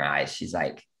rolling her eyes. She's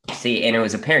like, see, and it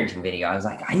was a parenting video. I was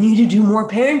like, I need to do more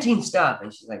parenting stuff.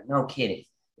 And she's like, no kidding,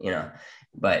 you know.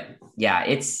 But yeah,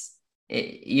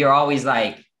 you're always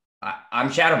like,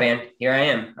 I'm shadow banned. Here I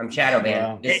am. I'm shadow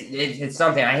banned. Yeah. It's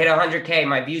something. I hit 100K.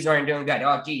 My views aren't doing good.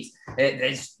 Oh, geez.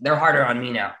 They're harder on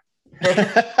me now.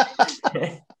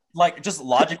 Like, just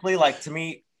logically, like, to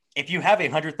me, if you have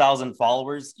 100,000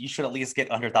 followers, you should at least get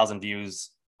 100,000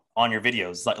 views on your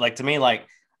videos. Like to me, like,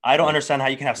 I don't understand how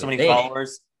you can have so many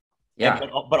followers,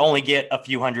 but only get a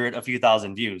few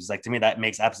thousand views. Like, to me, that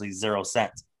makes absolutely zero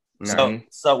sense. No.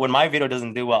 So when my video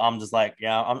doesn't do well, I'm just like,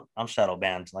 yeah, I'm shadow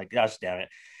banned. Like, gosh damn it.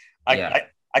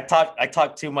 I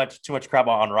talk too much crap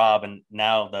on Rob, and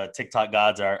now the TikTok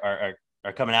gods are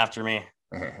coming after me.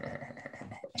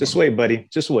 Just wait, buddy.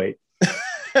 Just wait.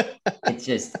 It's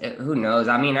just, who knows?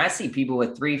 I mean, I see people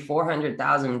with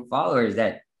 400,000 followers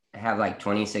that have like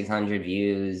 2,600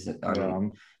 views.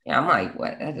 I'm like,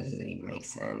 what? That doesn't even make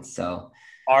sense. So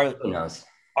who knows?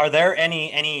 Are there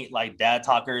any like dad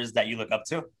talkers that you look up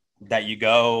to, that you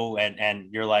go and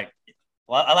you're like,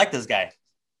 well, I like this guy?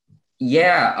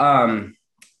 Yeah.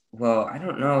 Well, I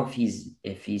don't know if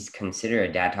he's considered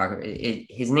a dad talker.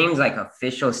 His name's like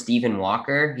official Stephen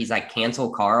Walker. He's like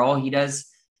Cancel Carl. He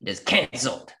does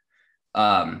canceled.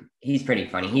 He's pretty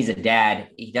funny. He's a dad.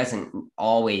 He doesn't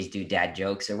always do dad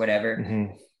jokes or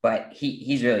whatever, but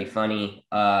he's really funny.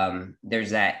 There's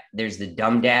the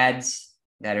dumb dads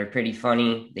that are pretty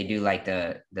funny. They do like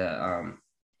they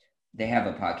have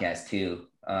a podcast too.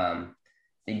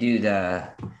 They do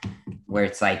where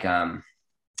it's like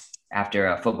after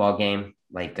a football game,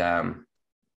 like a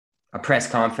press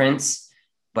conference,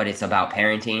 but it's about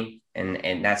parenting,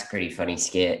 and that's a pretty funny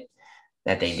skit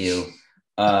that they do.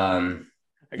 I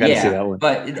gotta see that one.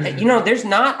 But there's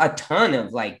not a ton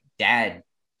of like dad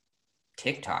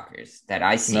TikTokers that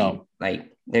I see. No.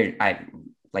 Like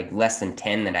like less than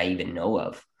 10 that I even know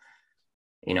of.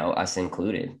 Us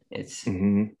included. It's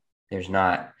there's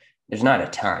not a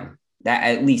ton that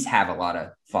at least have a lot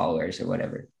of followers or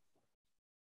whatever.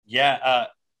 Yeah,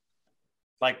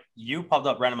 like you popped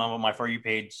up random on my For You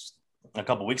page a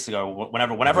couple weeks ago.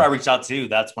 Whenever I reached out to you,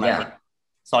 that's when I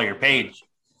saw your page.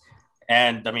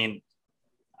 And I mean,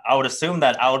 I would assume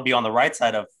that I would be on the right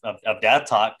side of dad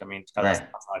talk. I mean, that's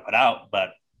how I put out.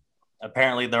 But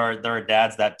apparently, there are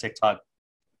dads that TikTok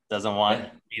doesn't want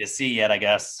me to see yet, I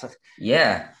guess.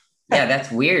 Yeah,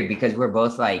 that's weird because we're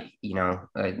both like,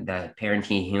 the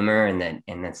parenting humor and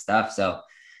that stuff. So,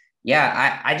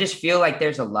 yeah, I just feel like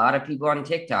there's a lot of people on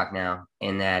TikTok now,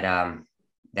 and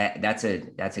that's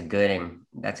a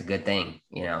good thing.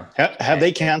 Have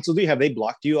they canceled you? Have they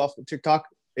blocked you off of TikTok?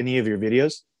 Any of your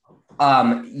videos?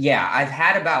 Yeah, I've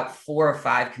had about 4 or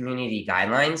 5 community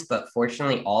guidelines, but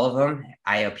fortunately all of them,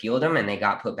 I appealed them and they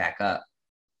got put back up.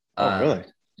 Oh, really?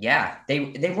 Yeah,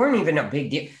 they weren't even a big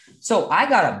deal. So I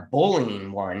got a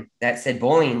bullying one that said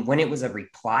bullying when it was a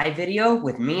reply video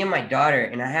with me and my daughter.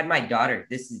 And I had my daughter,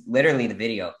 this is literally the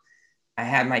video. I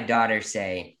had my daughter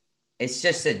say, it's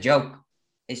just a joke.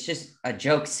 It's just a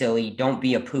joke, silly. Don't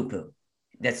be a poo-poo.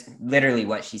 That's literally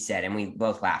what she said. And we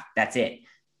both laughed. That's it.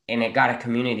 And it got a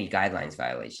community guidelines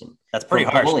violation. That's pretty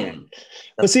harsh.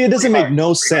 But see, it doesn't make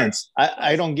no sense.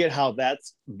 I don't get how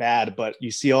that's bad, but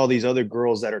you see all these other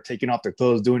girls that are taking off their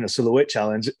clothes doing a silhouette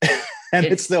challenge and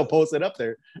it's still posted up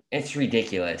there. It's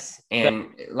ridiculous. And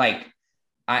like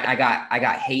I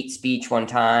got hate speech one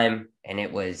time, and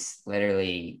it was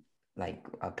literally like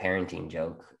a parenting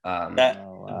joke.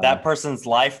 That person's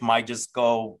life might just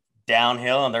go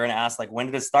downhill, and they're gonna ask like, when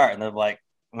did it start? And they're like,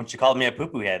 when she called me a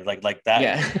poo-poo head, like that.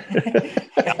 Yeah.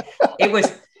 It was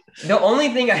the only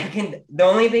thing I can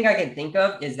think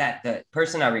of is that the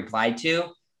person I replied to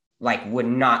like would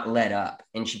not let up,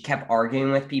 and she kept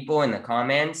arguing with people in the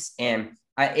comments. And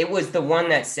it was the one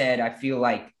that said, I feel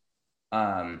like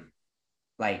I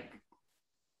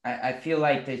feel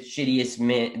like the shittiest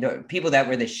men, the people that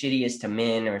were the shittiest to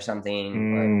men or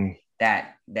something, or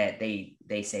that they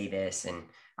say this. And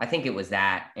I think it was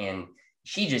that. And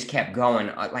she just kept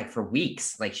going like for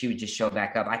weeks. Like she would just show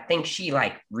back up. I think she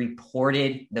like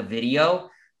reported the video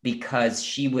because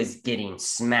she was getting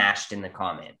smashed in the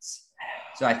comments.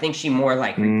 So I think she more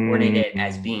like reported it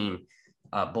as being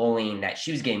bullying, that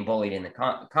she was getting bullied in the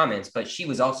comments, but she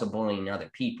was also bullying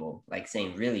other people, like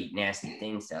saying really nasty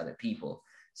things to other people.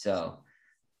 So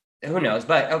who knows?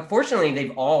 But unfortunately,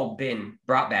 they've all been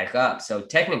brought back up. So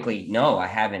technically, no, I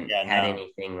haven't had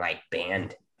anything like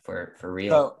banned for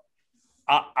real. So,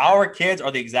 our kids are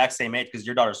the exact same age because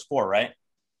your daughter's 4, right?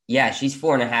 Yeah, she's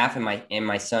 4.5, and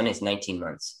my son is 19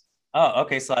 months. Oh,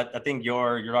 okay. So I think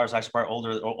your daughter's actually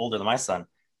probably older than my son.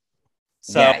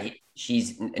 So Yeah,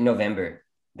 she's November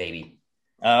baby.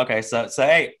 okay. So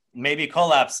hey, maybe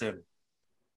collab soon.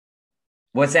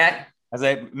 What's that? I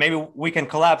say maybe we can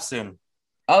collab soon.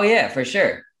 Oh yeah, for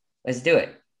sure. Let's do it.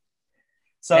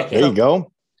 So Heck yeah. There you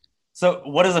go. So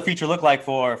what does the future look like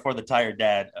for the tired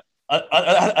dad,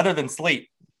 other than sleep?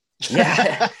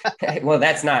 Yeah. Well,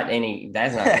 that's not gonna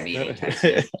be anytime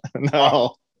soon.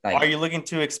 No. Are Like, you looking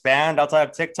to expand outside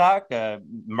of TikTok,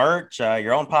 merch,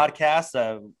 your own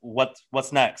podcast?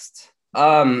 What's next?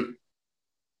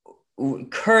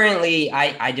 currently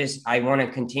I want to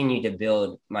continue to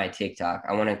build my TikTok.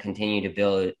 I want to continue to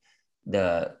build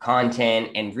the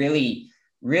content and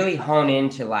really hone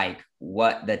into like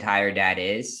what the Tired Dad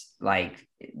is. Like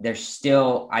there's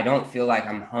still, I don't feel like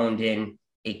I'm honed in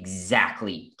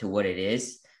exactly to what it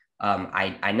is.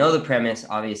 I know the premise,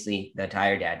 obviously, the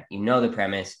Tired Dad, you know, the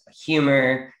premise,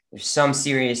 humor, there's some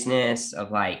seriousness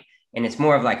of like, and it's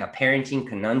more of like a parenting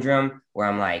conundrum where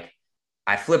I'm like,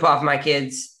 I flip off my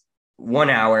kids 1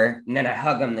 hour and then I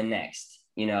hug them the next,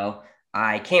 you know,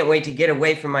 I can't wait to get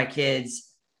away from my kids.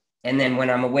 And then when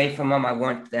I'm away from them, I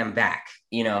want them back,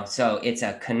 you know, so it's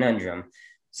a conundrum.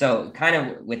 So kind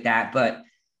of with that, but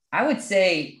I would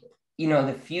say, you know,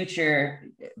 the future,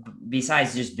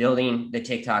 besides just building the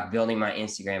TikTok, building my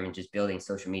Instagram and just building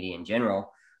social media in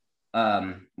general,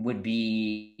 would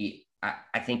be,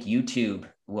 I think YouTube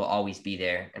will always be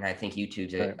there. And I think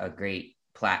YouTube's a great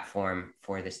platform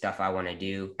for the stuff I want to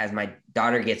do. As my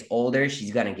daughter gets older,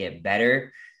 she's going to get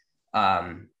better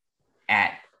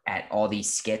at all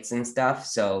these skits and stuff.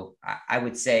 So I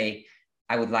would say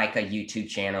I would like a YouTube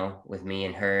channel with me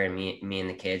and her and me and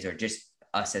the kids, or just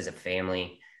us as a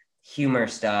family, humor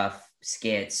stuff,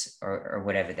 skits, or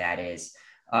whatever that is.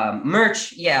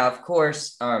 Merch, yeah, of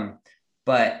course.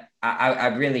 But I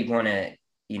really want to,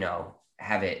 you know,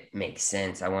 have it make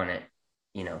sense. I want to,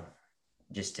 you know,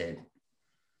 just to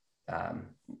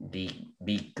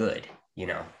be good, you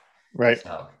know. Right.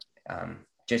 So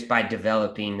just by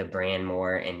developing the brand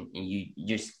more, and you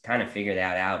just kind of figure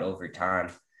that out over time,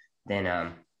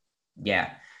 then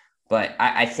yeah. But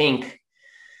I think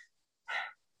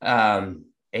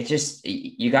it's just,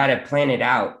 you got to plan it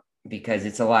out because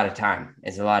it's a lot of time.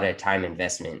 It's a lot of time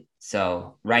investment.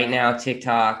 So right now,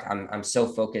 TikTok, I'm so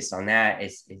focused on that.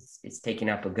 It's taking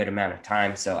up a good amount of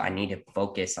time. So I need to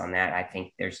focus on that. I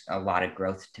think there's a lot of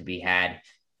growth to be had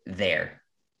there.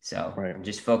 So Right. I'm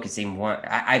just focusing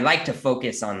I like to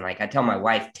focus on, like, I tell my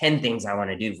wife 10 things I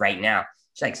want to do right now.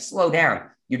 She's like, slow down.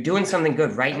 You're doing something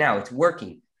good right now. It's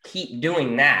working. Keep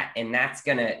doing that. And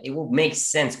it will make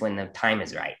sense when the time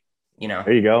is right, you know?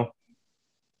 There you go.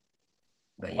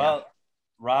 But yeah. Well,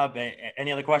 Rob,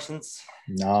 any other questions?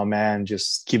 No, man,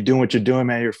 just keep doing what you're doing,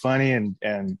 man. You're funny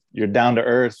and you're down to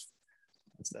earth.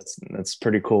 That's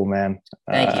pretty cool, man.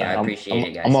 Thank you. I appreciate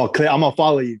it, guys. I'm gonna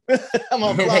follow you. I'm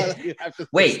gonna follow you.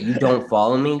 Wait, you don't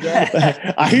follow me yet?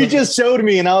 You just showed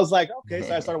me, and I was like, okay.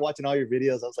 So I started watching all your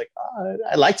videos. I was like, oh,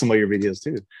 I like some of your videos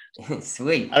too.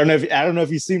 Sweet. I don't know if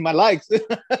you've seen my likes.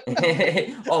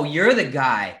 Oh, you're the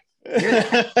guy.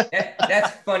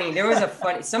 That's funny.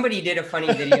 Somebody did a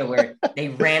funny video where they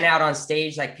ran out on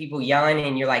stage, like people yelling,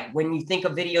 and you're like, when you think a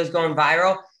video is going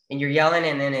viral and you're yelling,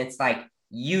 and then it's like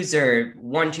user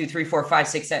 1 2 3 4 5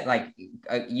 6 7, like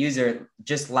a user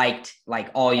just liked like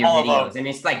all your videos, and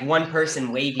it's like one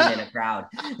person waving in a crowd.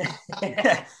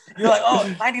 You're like,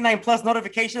 oh, 99 plus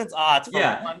notifications. It's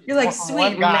from one, you're like, from sweet,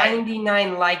 one guy.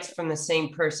 99 likes from the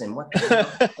same person. What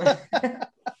the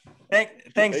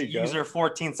Thanks, user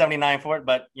 1479 for it,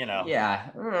 but you know. Yeah,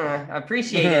 I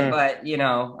appreciate it, but you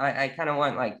know, I kind of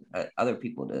want like other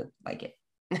people to like it.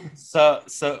 So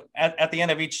at the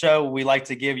end of each show, we like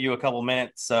to give you a couple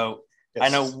minutes. So yes. I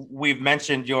know we've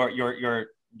mentioned your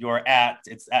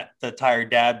it's at the Tired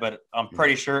Dad, but I'm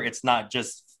pretty sure it's not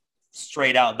just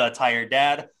straight out the Tired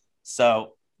Dad.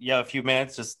 So you have a few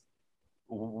minutes. Just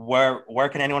where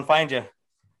can anyone find you?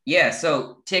 Yeah,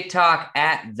 so TikTok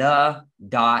at the.tired.dad.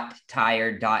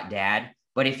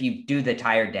 But if you do the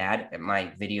Tired Dad,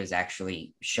 my videos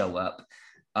actually show up.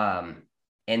 And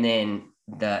then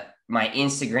my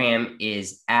Instagram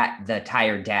is at the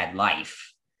Tired Dad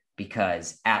Life,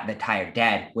 because at the Tired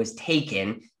Dad was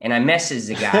taken, and I messaged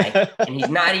the guy and he's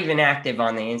not even active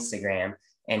on the Instagram,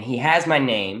 and he has my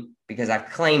name because I've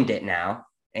claimed it now.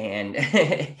 And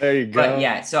there you go. But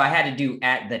yeah, so I had to do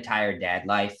at the Tired Dad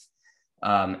Life.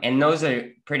 And those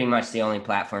are pretty much the only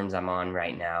platforms I'm on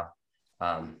right now,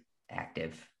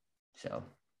 active. So,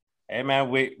 hey man,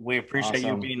 we appreciate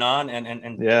you being on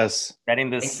and yes, getting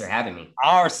this. Thanks for having me.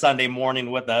 Our Sunday morning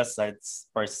with us. It's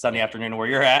for Sunday afternoon where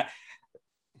you're at.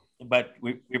 but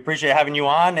we appreciate having you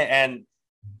on, and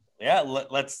yeah,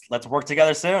 let's work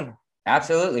together soon.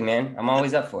 Absolutely, man. I'm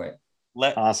always up for it.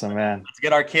 Awesome, man. Let's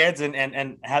get our kids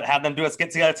and have them do a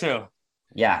skit together too.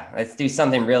 Yeah, let's do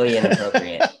something really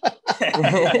inappropriate.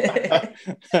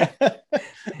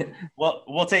 Well,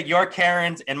 we'll take your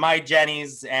Karens and my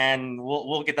Jennies, and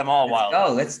we'll get them all wild.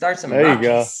 Oh, let's start some There you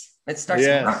ruckus. Let's start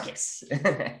some ruckus.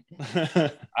 All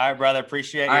right, brother.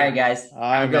 Appreciate you. All right, guys. All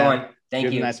right, have a good one. Thank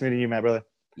Good, you. Nice meeting you, my brother.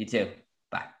 You too.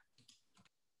 Bye.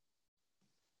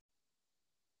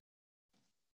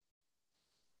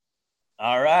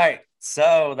 All right.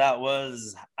 So that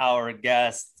was our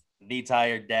guest, the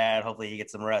Tired Dad. Hopefully he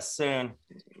gets some rest soon.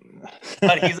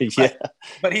 But he's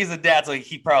but he's a dad, so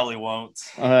he probably won't.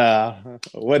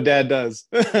 What dad does.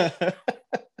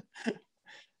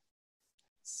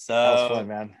 So That was fun,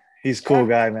 man. He's a cool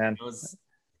guy, man.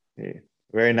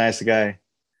 Very nice guy.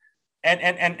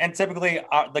 And typically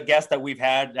the guests that we've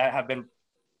had have been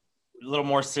a little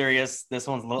more serious. This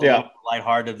one's a little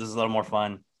lighthearted. This is a little more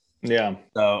fun. Yeah.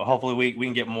 So hopefully we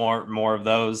can get more of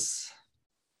those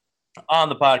on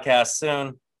the podcast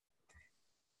soon.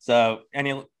 So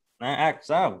I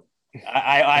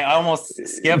almost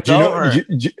skipped over.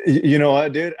 You know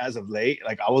what, dude? As of late,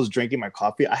 like I was drinking my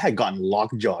coffee, I had gotten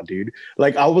lockjaw, dude.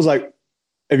 Like I was like,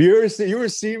 if you ever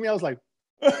seen me, I was like,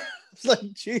 it's like,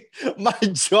 gee, my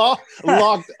jaw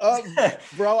locked up,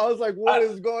 bro. I was like, what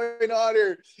is going on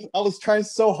here? I was trying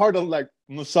so hard to like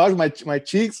massage my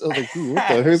cheeks. I was like, dude, what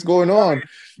the heck's going on?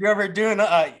 You're over here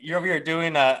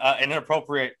doing an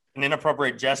inappropriate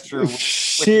gesture.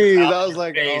 Jeez, I was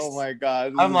like, face. Oh my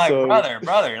god. I'm like,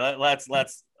 brother, let's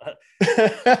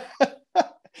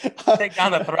take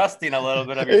down the thrusting a little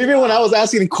bit of your even when I was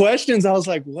asking questions, I was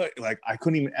like, what? Like I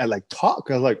couldn't even like talk.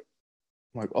 I was like,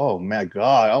 oh my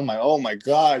god, oh my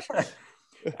gosh.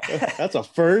 That's a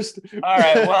first. All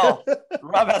right, well,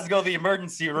 Rob has to go to the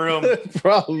emergency room.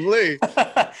 Probably.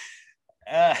 All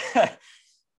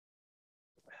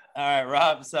right,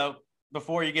 Rob. So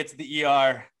before you get to the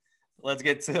ER, let's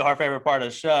get to our favorite part of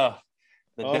the show.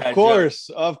 Of course.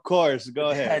 Go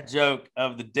ahead. Dad joke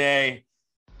of the day.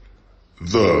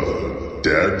 The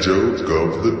dad joke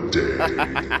of the day.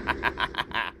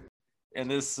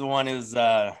 And this one is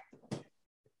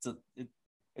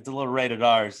it's a little rated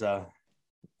R, so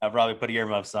I'll probably put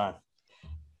earmuffs on.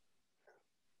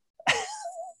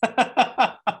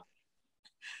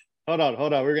 Hold on.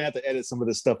 We're gonna have to edit some of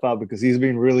this stuff out because he's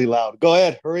being really loud. Go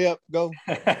ahead, hurry up, go.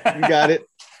 You got it.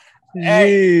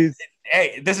 Jeez.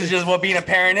 Hey, this is just what being a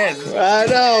parent is. I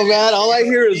know, man. All I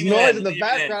hear is noise in the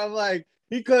background. I'm like,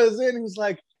 he comes in, he's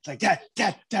like, dad.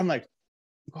 I'm like,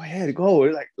 go ahead, go.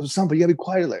 Like, somebody, you gotta be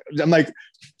quiet. Like, I'm like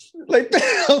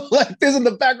this in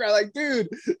the background. Like, dude,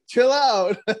 chill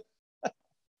out.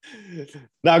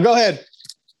 Now go ahead.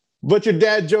 What's your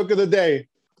dad joke of the day?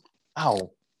 Ow.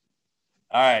 All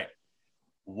right.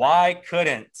 Why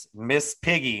couldn't Miss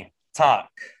Piggy talk?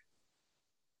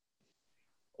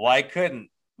 Why couldn't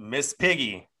Miss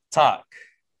Piggy talk?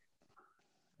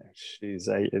 Jeez,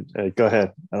 I go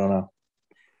ahead. I don't know.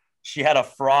 She had a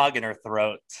frog in her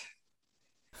throat.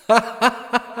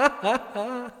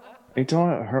 Are you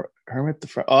talking about Hermit the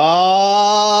Frog?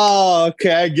 Oh,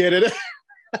 okay, I get it.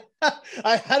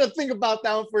 I had to think about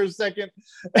that one for a second.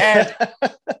 And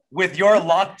with your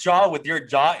locked jaw, with your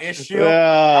jaw issue,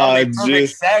 perfect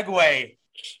segue.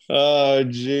 Oh,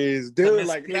 jeez, dude,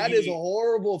 like Piggy. That is a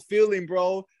horrible feeling,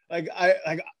 bro. Like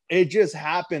it just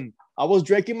happened. I was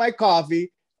drinking my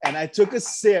coffee and I took a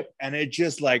sip, and it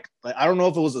just like I don't know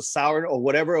if it was a sour or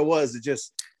whatever it was. It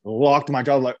just locked my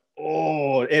jaw. Like,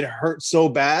 oh, it hurt so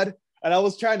bad, and I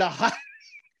was trying to hide.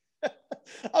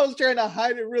 I was trying to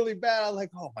hide it really bad. I was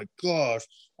like, oh my gosh.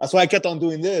 That's why I kept on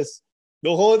doing this.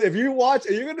 If you watch,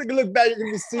 and you're gonna look back, you're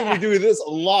gonna see me doing this a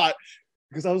lot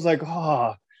because I was like,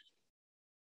 oh.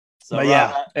 So but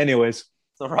yeah. Anyways.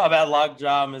 So Rob had locked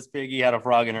jaw. Miss Piggy had a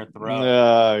frog in her throat.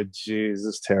 Oh, jeez,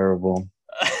 it's terrible.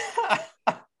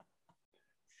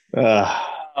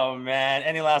 Oh man.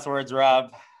 Any last words,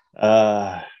 Rob?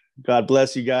 God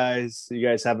bless you guys. You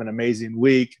guys have an amazing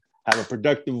week. Have a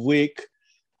productive week.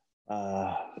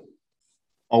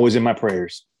 Always in my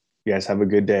prayers. You guys have a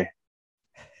good day.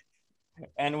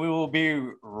 And we will be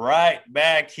right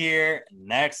back here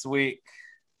next week.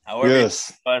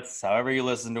 However you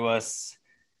listen to us.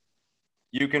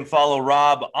 You can follow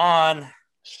Rob on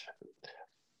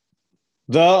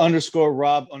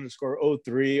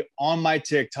 _Rob_03 on my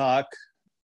TikTok.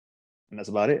 And that's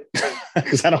about it.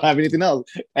 Because I don't have anything else.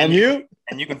 And you?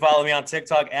 And you can follow me on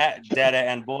TikTok at Dada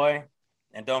and Boy.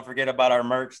 And don't forget about our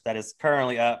merch that is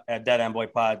currently up at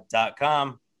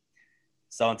deadandboypod.com.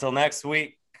 So until next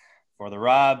week, for the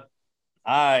Rob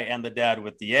I am the dad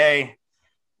with the A.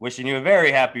 Wishing you a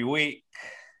very happy week.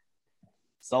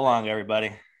 So long,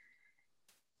 everybody.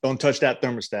 Don't touch that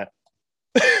thermostat.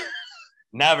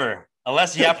 Never,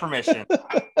 unless you have permission.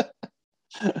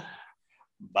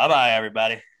 Bye-bye,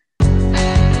 everybody.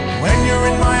 When you're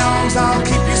in my arms, I'll